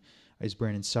is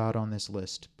Brandon Saad on this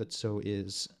list, but so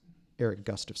is Eric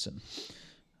Gustafson,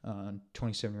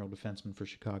 27-year-old defenseman for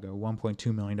Chicago,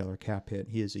 $1.2 million cap hit.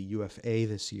 He is a UFA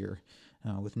this year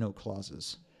with no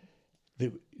clauses.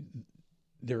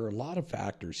 There are a lot of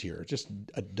factors here, just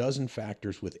a dozen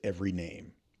factors with every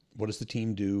name. What does the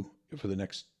team do for the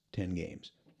next 10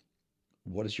 games?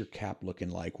 What is your cap looking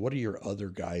like? What are your other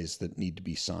guys that need to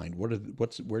be signed?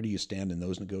 Where do you stand in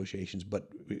those negotiations?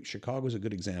 But Chicago's a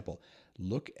good example.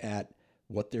 Look at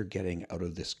what they're getting out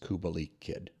of this Kubalik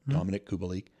kid, Dominic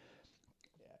Kubalik.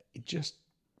 Just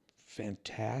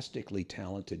fantastically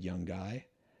talented young guy.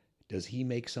 Does he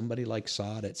make somebody like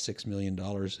Saad at $6 million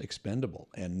expendable?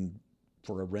 And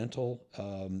for a rental,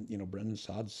 Brendan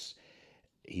Saad's,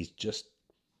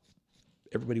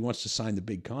 everybody wants to sign the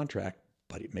big contract,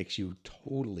 but it makes you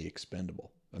totally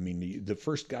expendable. I mean, the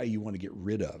first guy you want to get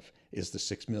rid of is the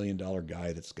 $6 million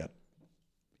guy that's got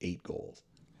 8 goals.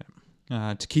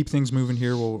 To keep things moving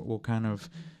here, we'll kind of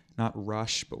not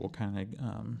rush, but we'll kind of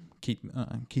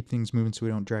keep things moving so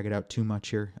we don't drag it out too much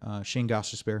here. Shane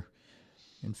Gostisbehere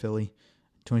in Philly,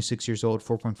 26 years old,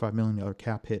 $4.5 million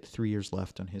cap hit, 3 years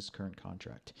left on his current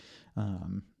contract.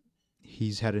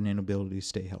 He's had an inability to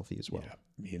stay healthy as well.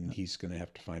 Yeah, and he's going to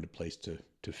have to find a place to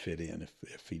fit in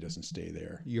if he doesn't stay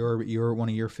there. You're one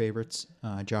of your favorites,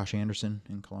 Josh Anderson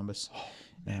in Columbus,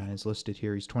 is listed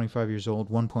here. He's 25 years old,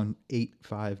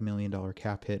 $1.85 million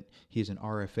cap hit. He's an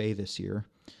RFA this year.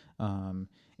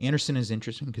 Anderson is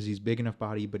interesting because he's big enough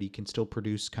body, but he can still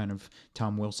produce kind of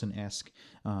Tom Wilson-esque.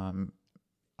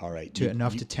 All right,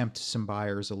 to tempt some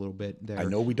buyers a little bit there. I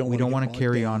know we don't want to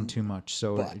carry on too much.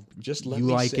 So just let you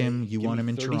me like say, him, you want him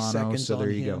in Toronto, so there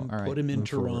you go. All right, put him in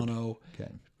Toronto. Okay.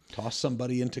 Toss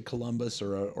somebody into Columbus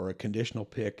or a conditional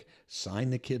pick. Sign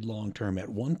the kid long term at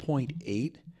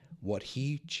 1.8. What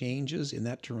he changes in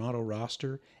that Toronto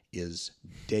roster is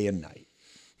day and night.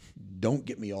 Don't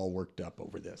get me all worked up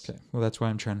over this. Okay. Well, that's why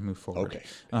I'm trying to move forward. Okay.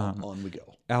 On we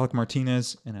go. Alec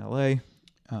Martinez in LA.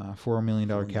 $4 million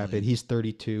cap hit. He's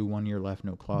 32, 1 year left,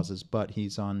 no clauses, but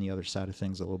he's on the other side of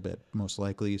things a little bit, most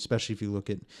likely, especially if you look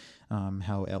at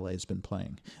how LA's been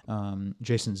playing.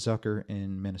 Jason Zucker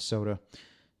in Minnesota,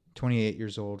 28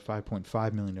 years old,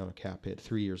 $5.5 million cap hit,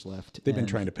 3 years left. They've been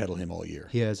trying to peddle him all year.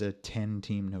 He has a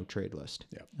 10-team no-trade list.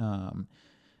 Yeah.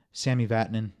 Sammy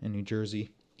Vatanen in New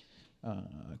Jersey,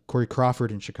 Corey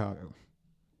Crawford in Chicago,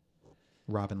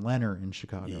 Robin Lehner in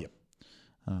Chicago. Yep.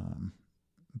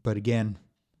 But again,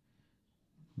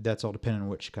 that's all dependent on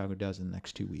what Chicago does in the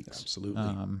next 2 weeks. Absolutely.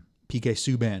 PK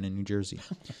Subban in New Jersey.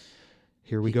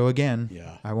 Here we go again.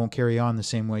 Yeah. I won't carry on the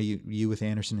same way you with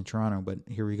Anderson in Toronto, but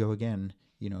here we go again.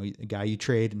 You know, a guy you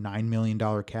trade, $9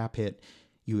 million cap hit,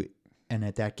 and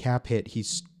at that cap hit,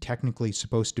 he's technically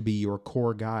supposed to be your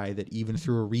core guy that even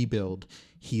through a rebuild,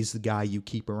 he's the guy you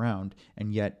keep around.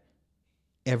 And yet,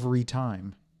 every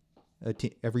time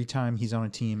he's on a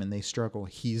team and they struggle,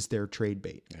 he's their trade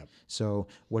bait. Yep. So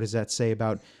what does that say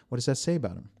about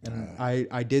him? And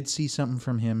I did see something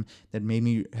from him that made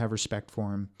me have respect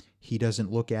for him. He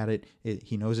doesn't look at it.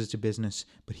 He knows it's a business,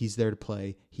 but he's there to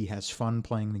play. He has fun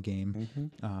playing the game.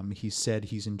 Mm-hmm. He said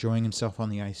he's enjoying himself on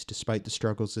the ice despite the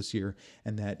struggles this year,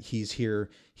 and that he's here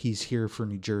for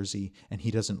New Jersey, and he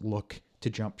doesn't look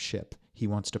to jump ship. He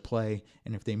wants to play,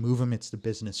 and if they move him, it's the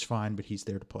business, fine, but he's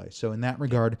there to play. So in that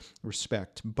regard,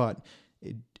 respect. But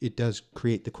it does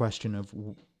create the question of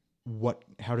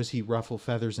how does he ruffle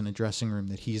feathers in a dressing room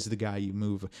that he's the guy you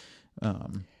move.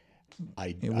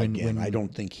 I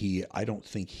don't think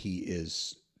he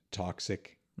is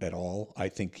toxic at all. I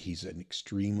think he's an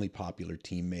extremely popular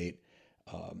teammate.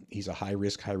 He's a high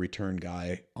risk, high return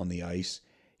guy on the ice.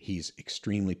 He's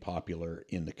extremely popular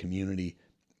in the community.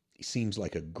 He seems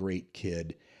like a great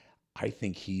kid. I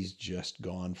think he's just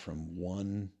gone from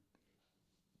one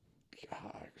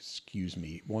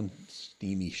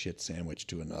steamy shit sandwich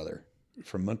to another.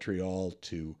 From Montreal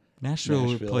to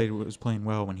Nashville was playing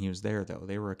well when he was there, though.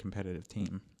 They were a competitive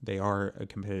team. They are a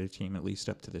competitive team, at least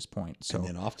up to this point. So, and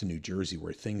then off to New Jersey,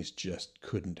 where things just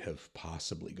couldn't have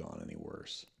possibly gone any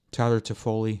worse. Tyler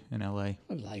Toffoli in L.A.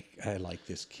 I like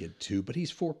this kid too, but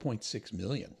he's $4.6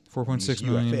 million. $4.6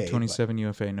 million, UFA, 27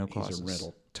 UFA, no clauses. He's a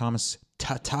rental. Thomas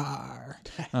Tatar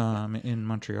in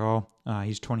Montreal.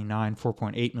 He's 29,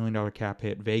 $4.8 million cap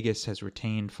hit. Vegas has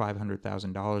retained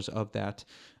 $500,000 of that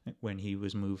when he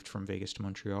was moved from Vegas to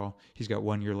Montreal. He's got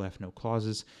 1 year left, no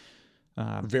clauses.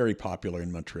 Very popular in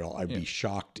Montreal. I'd be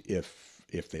shocked if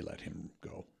they let him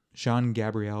go.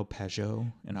 Jean-Gabriel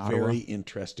Pageau in Ottawa. Very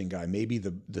interesting guy. Maybe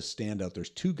the standout. There's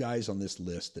two guys on this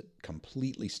list that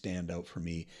completely stand out for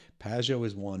me. Pageau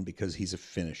is one because he's a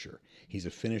finisher. He's a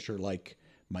finisher like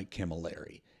Mike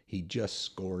Camilleri. He just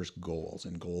scores goals,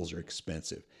 and goals are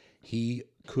expensive. He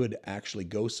could actually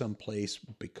go someplace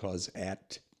because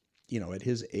at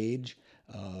his age,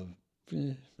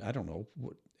 I don't know,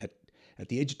 at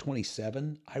the age of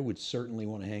 27, I would certainly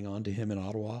want to hang on to him in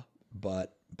Ottawa,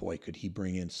 but boy, could he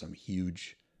bring in some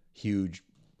huge, huge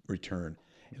return.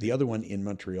 The other one in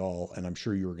Montreal, and I'm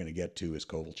sure you were going to get to, is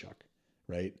Kovalchuk,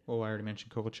 right? Well, I already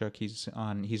mentioned Kovalchuk.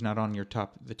 He's not on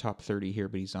the top 30 here,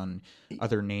 but he's on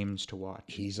other names to watch.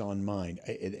 He's on mine.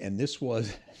 And this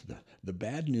was, the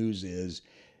bad news is,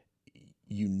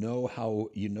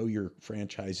 your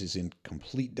franchise is in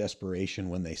complete desperation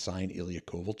when they sign Ilya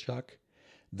Kovalchuk.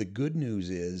 The good news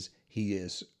is he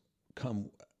has come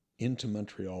into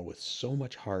Montreal with so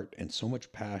much heart and so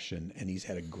much passion, and he's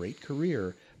had a great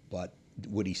career, but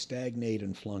would he stagnate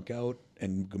and flunk out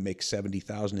and make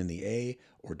 70,000 in the A,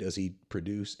 or does he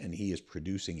produce? And he is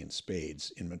producing in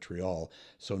spades in Montreal.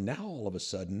 So now all of a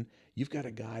sudden you've got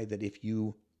a guy that if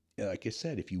you, like I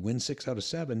said, if you win 6 out of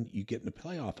 7, you get in the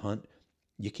playoff hunt,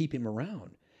 you keep him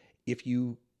around. If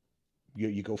you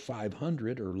go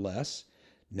 500 or less,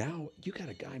 now you got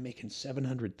a guy making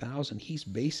 700,000. He's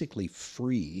basically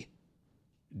free.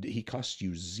 He costs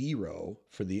you $0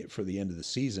 for the end of the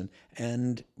season.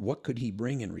 And what could he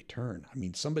bring in return? I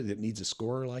mean, somebody that needs a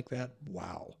scorer like that.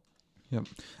 Wow. Yep.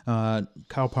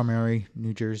 Kyle Palmieri,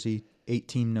 New Jersey,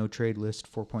 18 no trade list,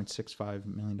 $4.65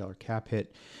 million cap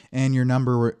hit, and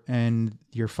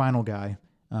your final guy,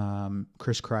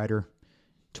 Chris Kreider,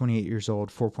 28 years old,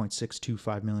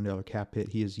 $4.625 million cap hit.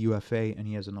 He is UFA, and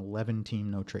he has an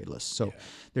 11-team no-trade list. So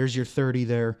there's your 30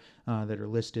 there that are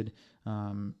listed.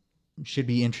 Should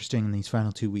be interesting in these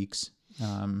final 2 weeks.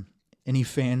 Any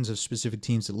fans of specific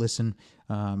teams that listen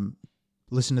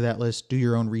to that list, do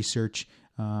your own research,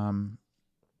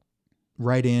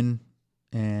 write in,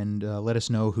 and let us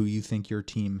know who you think your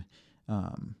team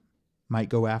might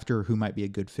go after, who might be a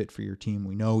good fit for your team.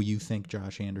 We know you think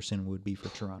Josh Anderson would be for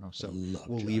Toronto, so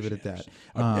we'll leave it at that.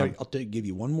 I'll give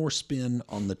you one more spin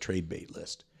on the trade bait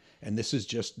list. And this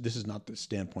is not the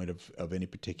standpoint of any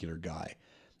particular guy.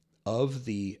 Of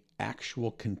the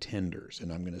actual contenders,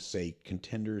 and I'm going to say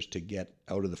contenders to get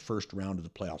out of the first round of the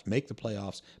playoffs, make the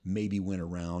playoffs, maybe win a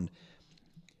round.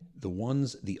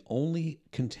 The only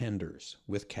contenders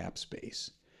with cap space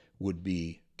would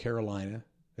be Carolina.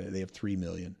 They have $3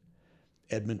 million.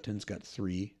 Edmonton's got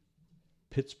 3.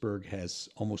 Pittsburgh has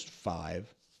almost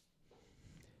 5.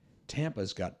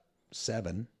 Tampa's got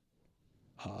 7.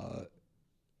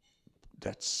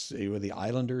 The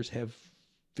Islanders have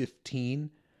 15,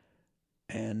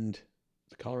 and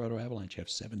the Colorado Avalanche have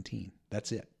 17.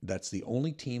 That's it. That's the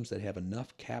only teams that have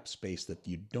enough cap space that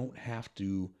you don't have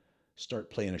to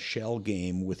start playing a shell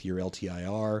game with your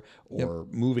LTIR or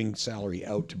moving salary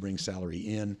out to bring salary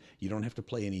in. You don't have to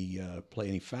play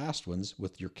any fast ones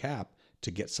with your cap to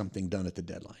get something done at the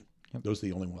deadline. Those are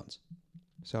the only ones.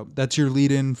 So that's your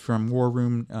lead in from War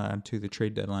Room to the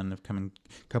trade deadline of coming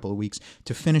couple of weeks.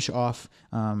 To finish off,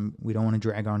 we don't want to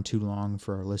drag on too long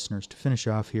for our listeners. To finish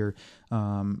off here,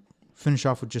 finish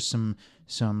off with just some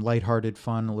lighthearted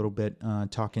fun a little bit,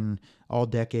 talking all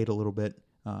decade a little bit.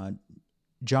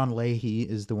 John Leahy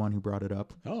is the one who brought it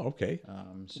up. Oh, okay.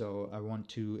 So I want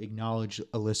to acknowledge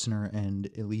a listener and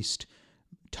at least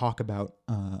talk about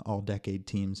all-decade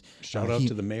teams. Shout out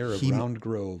to the mayor of Round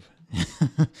Grove.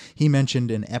 He mentioned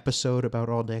an episode about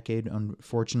all-decade.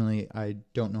 Unfortunately, I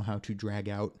don't know how to drag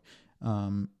out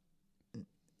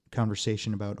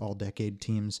conversation about all-decade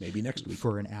teams. Maybe next week.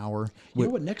 For an hour. You know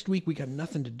what? Next week we got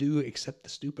nothing to do except the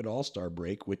stupid All-Star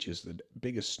break, which is the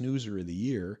biggest snoozer of the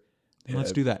year.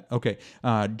 Let's do that. Okay.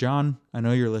 John, I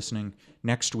know you're listening.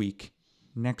 Next week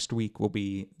will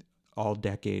be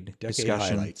all-decade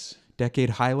discussion. Highlights.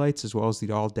 Decade highlights as well as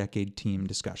the all-decade team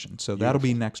discussion. So that'll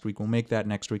be next week. We'll make that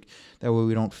next week. That way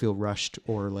we don't feel rushed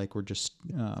or like we're just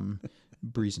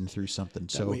breezing through something.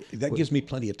 That gives me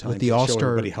plenty of time the to All-Star, show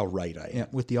everybody how right I am. Yeah,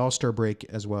 with the All-Star break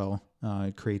as well,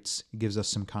 it gives us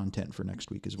some content for next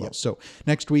week as well. Yep. So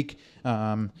next week,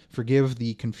 forgive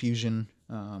the confusion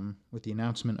with the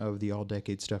announcement of the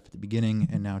All-Decade stuff at the beginning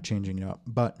and now changing it up.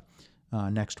 But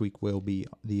next week will be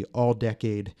the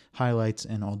All-Decade highlights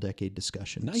and All-Decade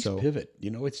discussion. Nice pivot.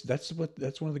 That's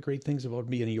one of the great things about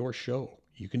being your show.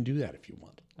 You can do that if you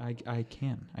want. I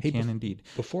can indeed.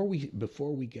 Before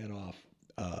we get off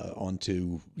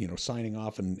onto signing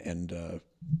off and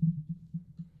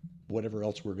whatever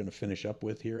else we're going to finish up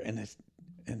with here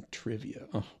and trivia.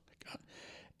 Oh my God.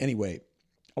 Anyway,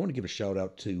 I want to give a shout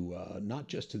out to not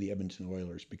just to the Edmonton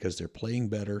Oilers because they're playing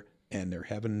better and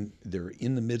they're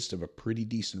in the midst of a pretty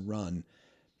decent run,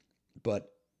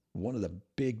 but one of the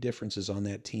big differences on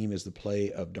that team is the play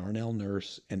of Darnell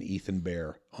Nurse and Ethan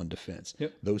Bear on defense.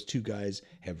 Yep. Those two guys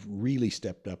have really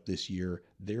stepped up this year.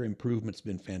 Their improvement's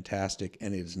been fantastic,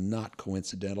 and it is not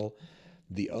coincidental.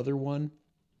 The other one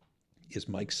is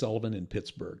Mike Sullivan in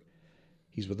Pittsburgh.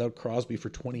 He's without Crosby for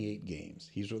 28 games.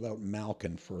 He's without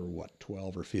Malkin for,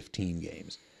 12 or 15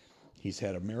 games. He's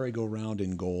had a merry-go-round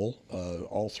in goal.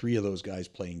 All three of those guys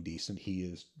playing decent. He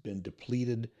has been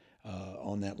depleted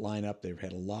on that lineup. They've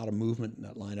had a lot of movement in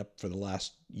that lineup for the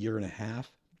last year and a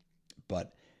half,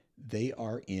 but they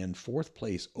are in fourth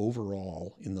place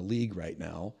overall in the league right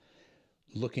now,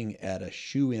 looking at a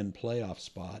shoe-in playoff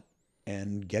spot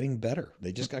and getting better.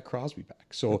 They just got Crosby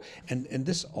back. So, and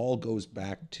this all goes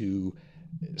back to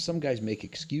some guys make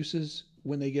excuses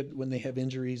when they have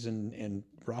injuries and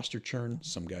roster churn.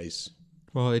 Some guys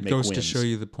it goes wins. to show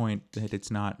you the point that it's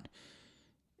not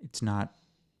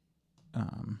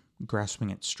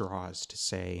grasping at straws to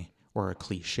say, or a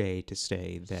cliche to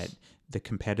say, that the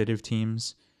competitive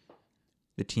teams,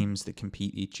 the teams that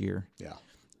compete each year,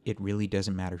 it really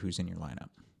doesn't matter who's in your lineup.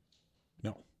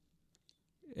 No.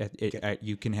 Look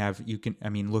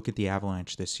at the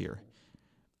Avalanche this year.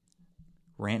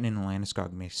 Rantanen and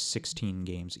Landeskog miss 16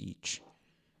 games each.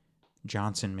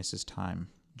 Johnson misses time.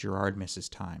 Girard misses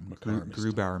time.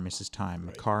 Grubauer misses time.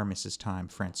 Right. Makar misses time.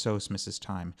 Francouz misses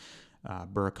time.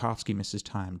 Burakovsky misses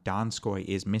time. Donskoy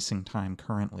is missing time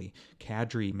currently.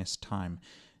 Kadri missed time.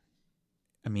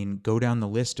 I mean, go down the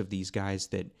list of these guys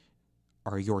that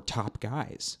are your top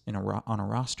guys on a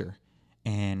roster.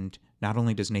 And not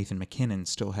only does Nathan MacKinnon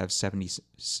still have 70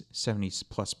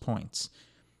 plus points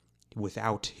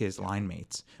without his line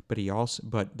mates,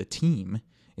 but the team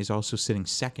is also sitting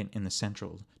second in the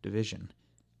Central Division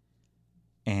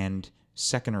and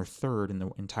second or third in the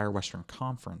entire Western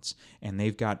Conference, and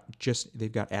they've got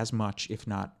as much, if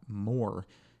not more,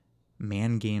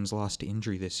 man games lost to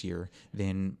injury this year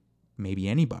than maybe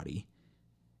anybody.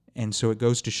 And so it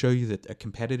goes to show you that a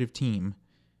competitive team,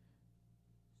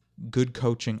 good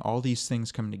coaching, all these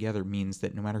things coming together means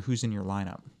that no matter who's in your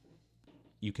lineup,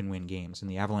 you can win games. And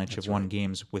the Avalanche have won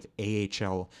games with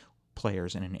AHL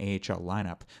players in an AHL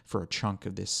lineup for a chunk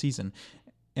of this season.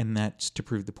 And that's to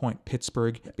prove the point.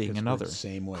 Pittsburgh being another.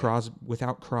 Same way.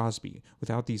 Without Crosby,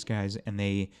 without these guys, and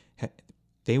they had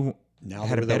Now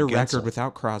a better Gensel. record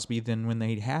without Crosby than when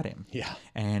they had him. Yeah.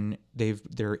 And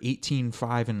they're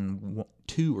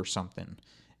 18-5-2 or something.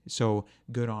 So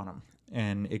good on them.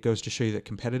 And it goes to show you that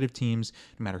competitive teams,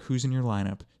 no matter who's in your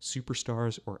lineup,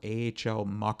 superstars or AHL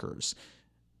muckers,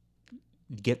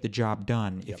 get the job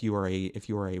done if you are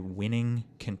a winning,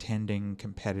 contending,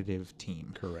 competitive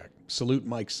team. Correct. Salute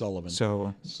Mike Sullivan.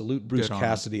 So salute Bruce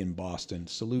Cassidy in Boston.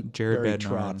 Salute Jared Barry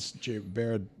Bednar. Trotz,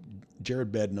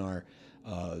 Jared Bednar.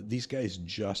 These guys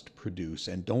just produce.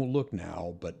 And don't look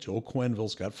now, but Joe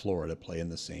Quenneville's got Florida playing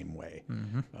the same way.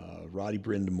 Mm-hmm. Roddy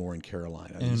Brindamore in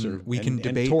Carolina. And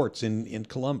and Torts in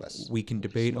Columbus. We can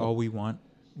debate all we want.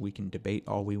 We can debate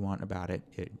all we want about it.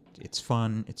 It's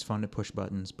fun. It's fun to push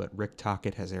buttons, but Rick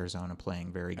Tocchet has Arizona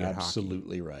playing very good hockey.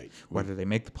 Absolutely right. Whether they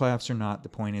make the playoffs or not, the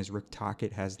point is Rick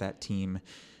Tocchet has that team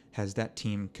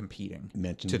competing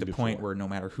to the point where no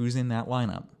matter who's in that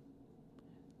lineup,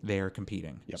 they are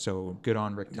competing. Yep. So good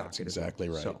on Rick Tocchet. That's exactly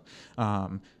right. So,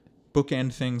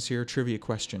 bookend things here. Trivia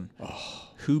question.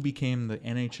 Who became the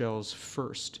NHL's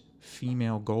first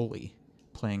female goalie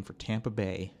playing for Tampa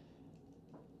Bay?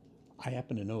 I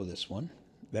happen to know this one.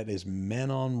 That is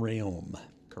Manon Rhéaume.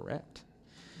 Correct.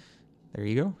 There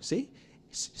you go. See?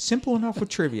 Simple enough with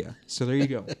trivia. So there you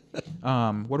go.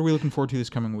 What are we looking forward to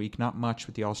this coming week? Not much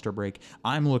with the All-Star break.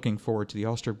 I'm looking forward to the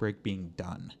All-Star break being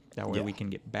done. That way we can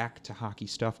get back to hockey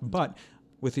stuff. But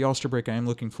with the All-Star break, I am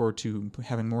looking forward to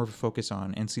having more of a focus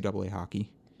on NCAA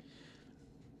hockey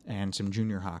and some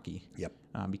junior hockey. Yep.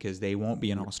 Because they won't be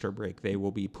an All-Star break. They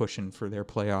will be pushing for their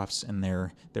playoffs and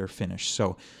their finish.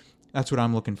 So That's what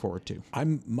I'm looking forward to.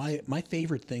 My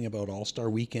favorite thing about All-Star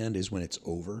Weekend is when it's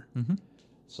over. Mm-hmm.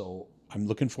 So I'm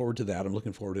looking forward to that. I'm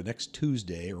looking forward to next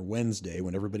Tuesday or Wednesday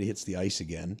when everybody hits the ice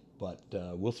again. But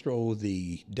we'll throw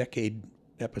the decade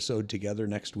episode together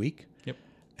next week. Yep.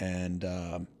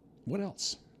 And what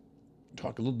else?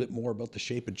 Talk a little bit more about the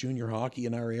shape of junior hockey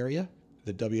in our area,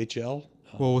 the WHL.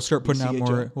 Well, we'll start putting out BCHL.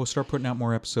 more. We'll start putting out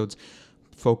more episodes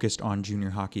focused on junior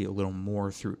hockey a little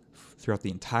more throughout the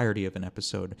entirety of an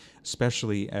episode,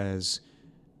 especially as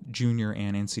junior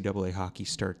and NCAA hockey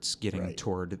starts getting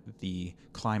toward the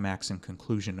climax and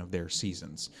conclusion of their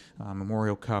seasons.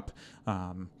 Memorial Cup,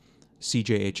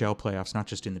 CJHL playoffs, not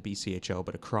just in the BCHL,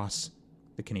 but across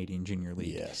the Canadian Junior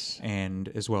League. Yes.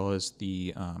 And as well as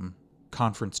the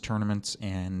conference tournaments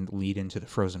and lead into the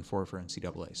Frozen Four for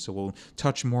NCAA. So we'll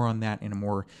touch more on that in a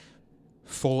more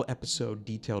full episode,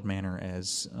 detailed manner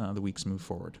as the weeks move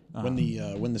forward. When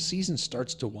the season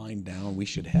starts to wind down, we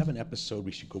should have an episode.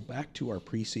 We should go back to our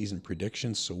preseason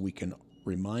predictions so we can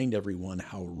remind everyone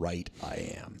how right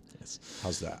I am. Yes.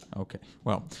 How's that? Okay.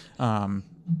 Well, I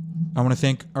want to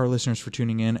thank our listeners for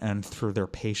tuning in and for their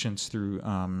patience through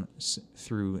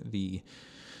the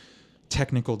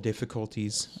technical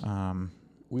difficulties.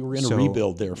 We were in a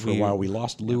rebuild there for a while. We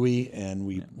lost Louis, and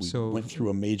we went through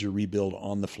a major rebuild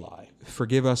on the fly.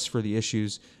 Forgive us for the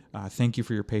issues. Thank you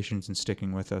for your patience and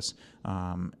sticking with us.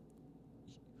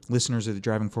 Listeners are the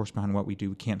driving force behind what we do.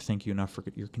 We can't thank you enough for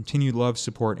your continued love,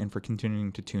 support, and for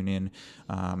continuing to tune in.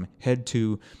 Head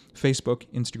to Facebook,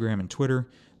 Instagram, and Twitter.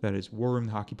 That is War Room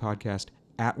the Hockey Podcast,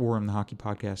 at War Room the Hockey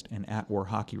Podcast, and at War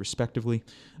Hockey, respectively.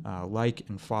 Like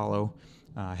and follow.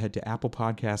 Head to Apple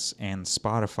Podcasts and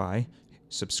Spotify.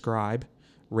 Subscribe,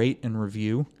 rate and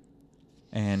review,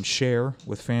 and share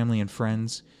with family and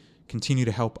friends. Continue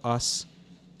to help us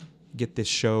get this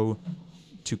show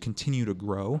to continue to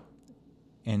grow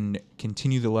and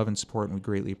continue the love and support, and we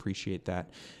greatly appreciate that.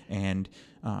 And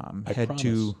head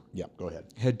to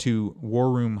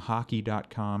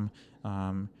warroomhockey.com.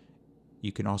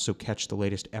 You can also catch the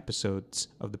latest episodes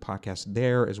of the podcast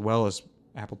there, as well as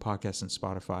Apple Podcasts and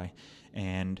Spotify.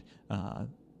 And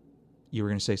you were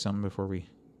going to say something before we...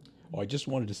 I just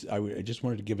wanted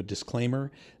to give a disclaimer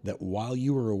that while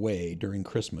you were away during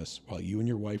Christmas, while you and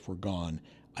your wife were gone,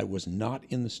 I was not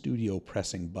in the studio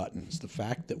pressing buttons. The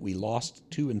fact that we lost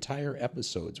 2 entire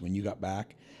episodes when you got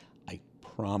back, I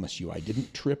promise you, I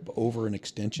didn't trip over an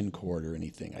extension cord or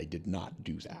anything. I did not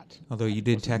do that. Although you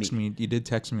did text me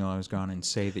while I was gone and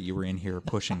say that you were in here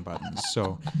pushing buttons.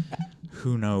 So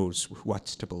who knows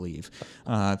what's to believe.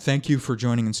 Thank you for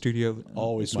joining in studio.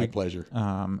 Always my pleasure.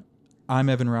 I'm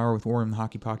Evan Rauer with War Room the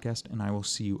Hockey Podcast, and I will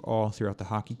see you all throughout the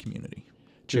hockey community.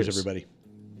 Cheers everybody.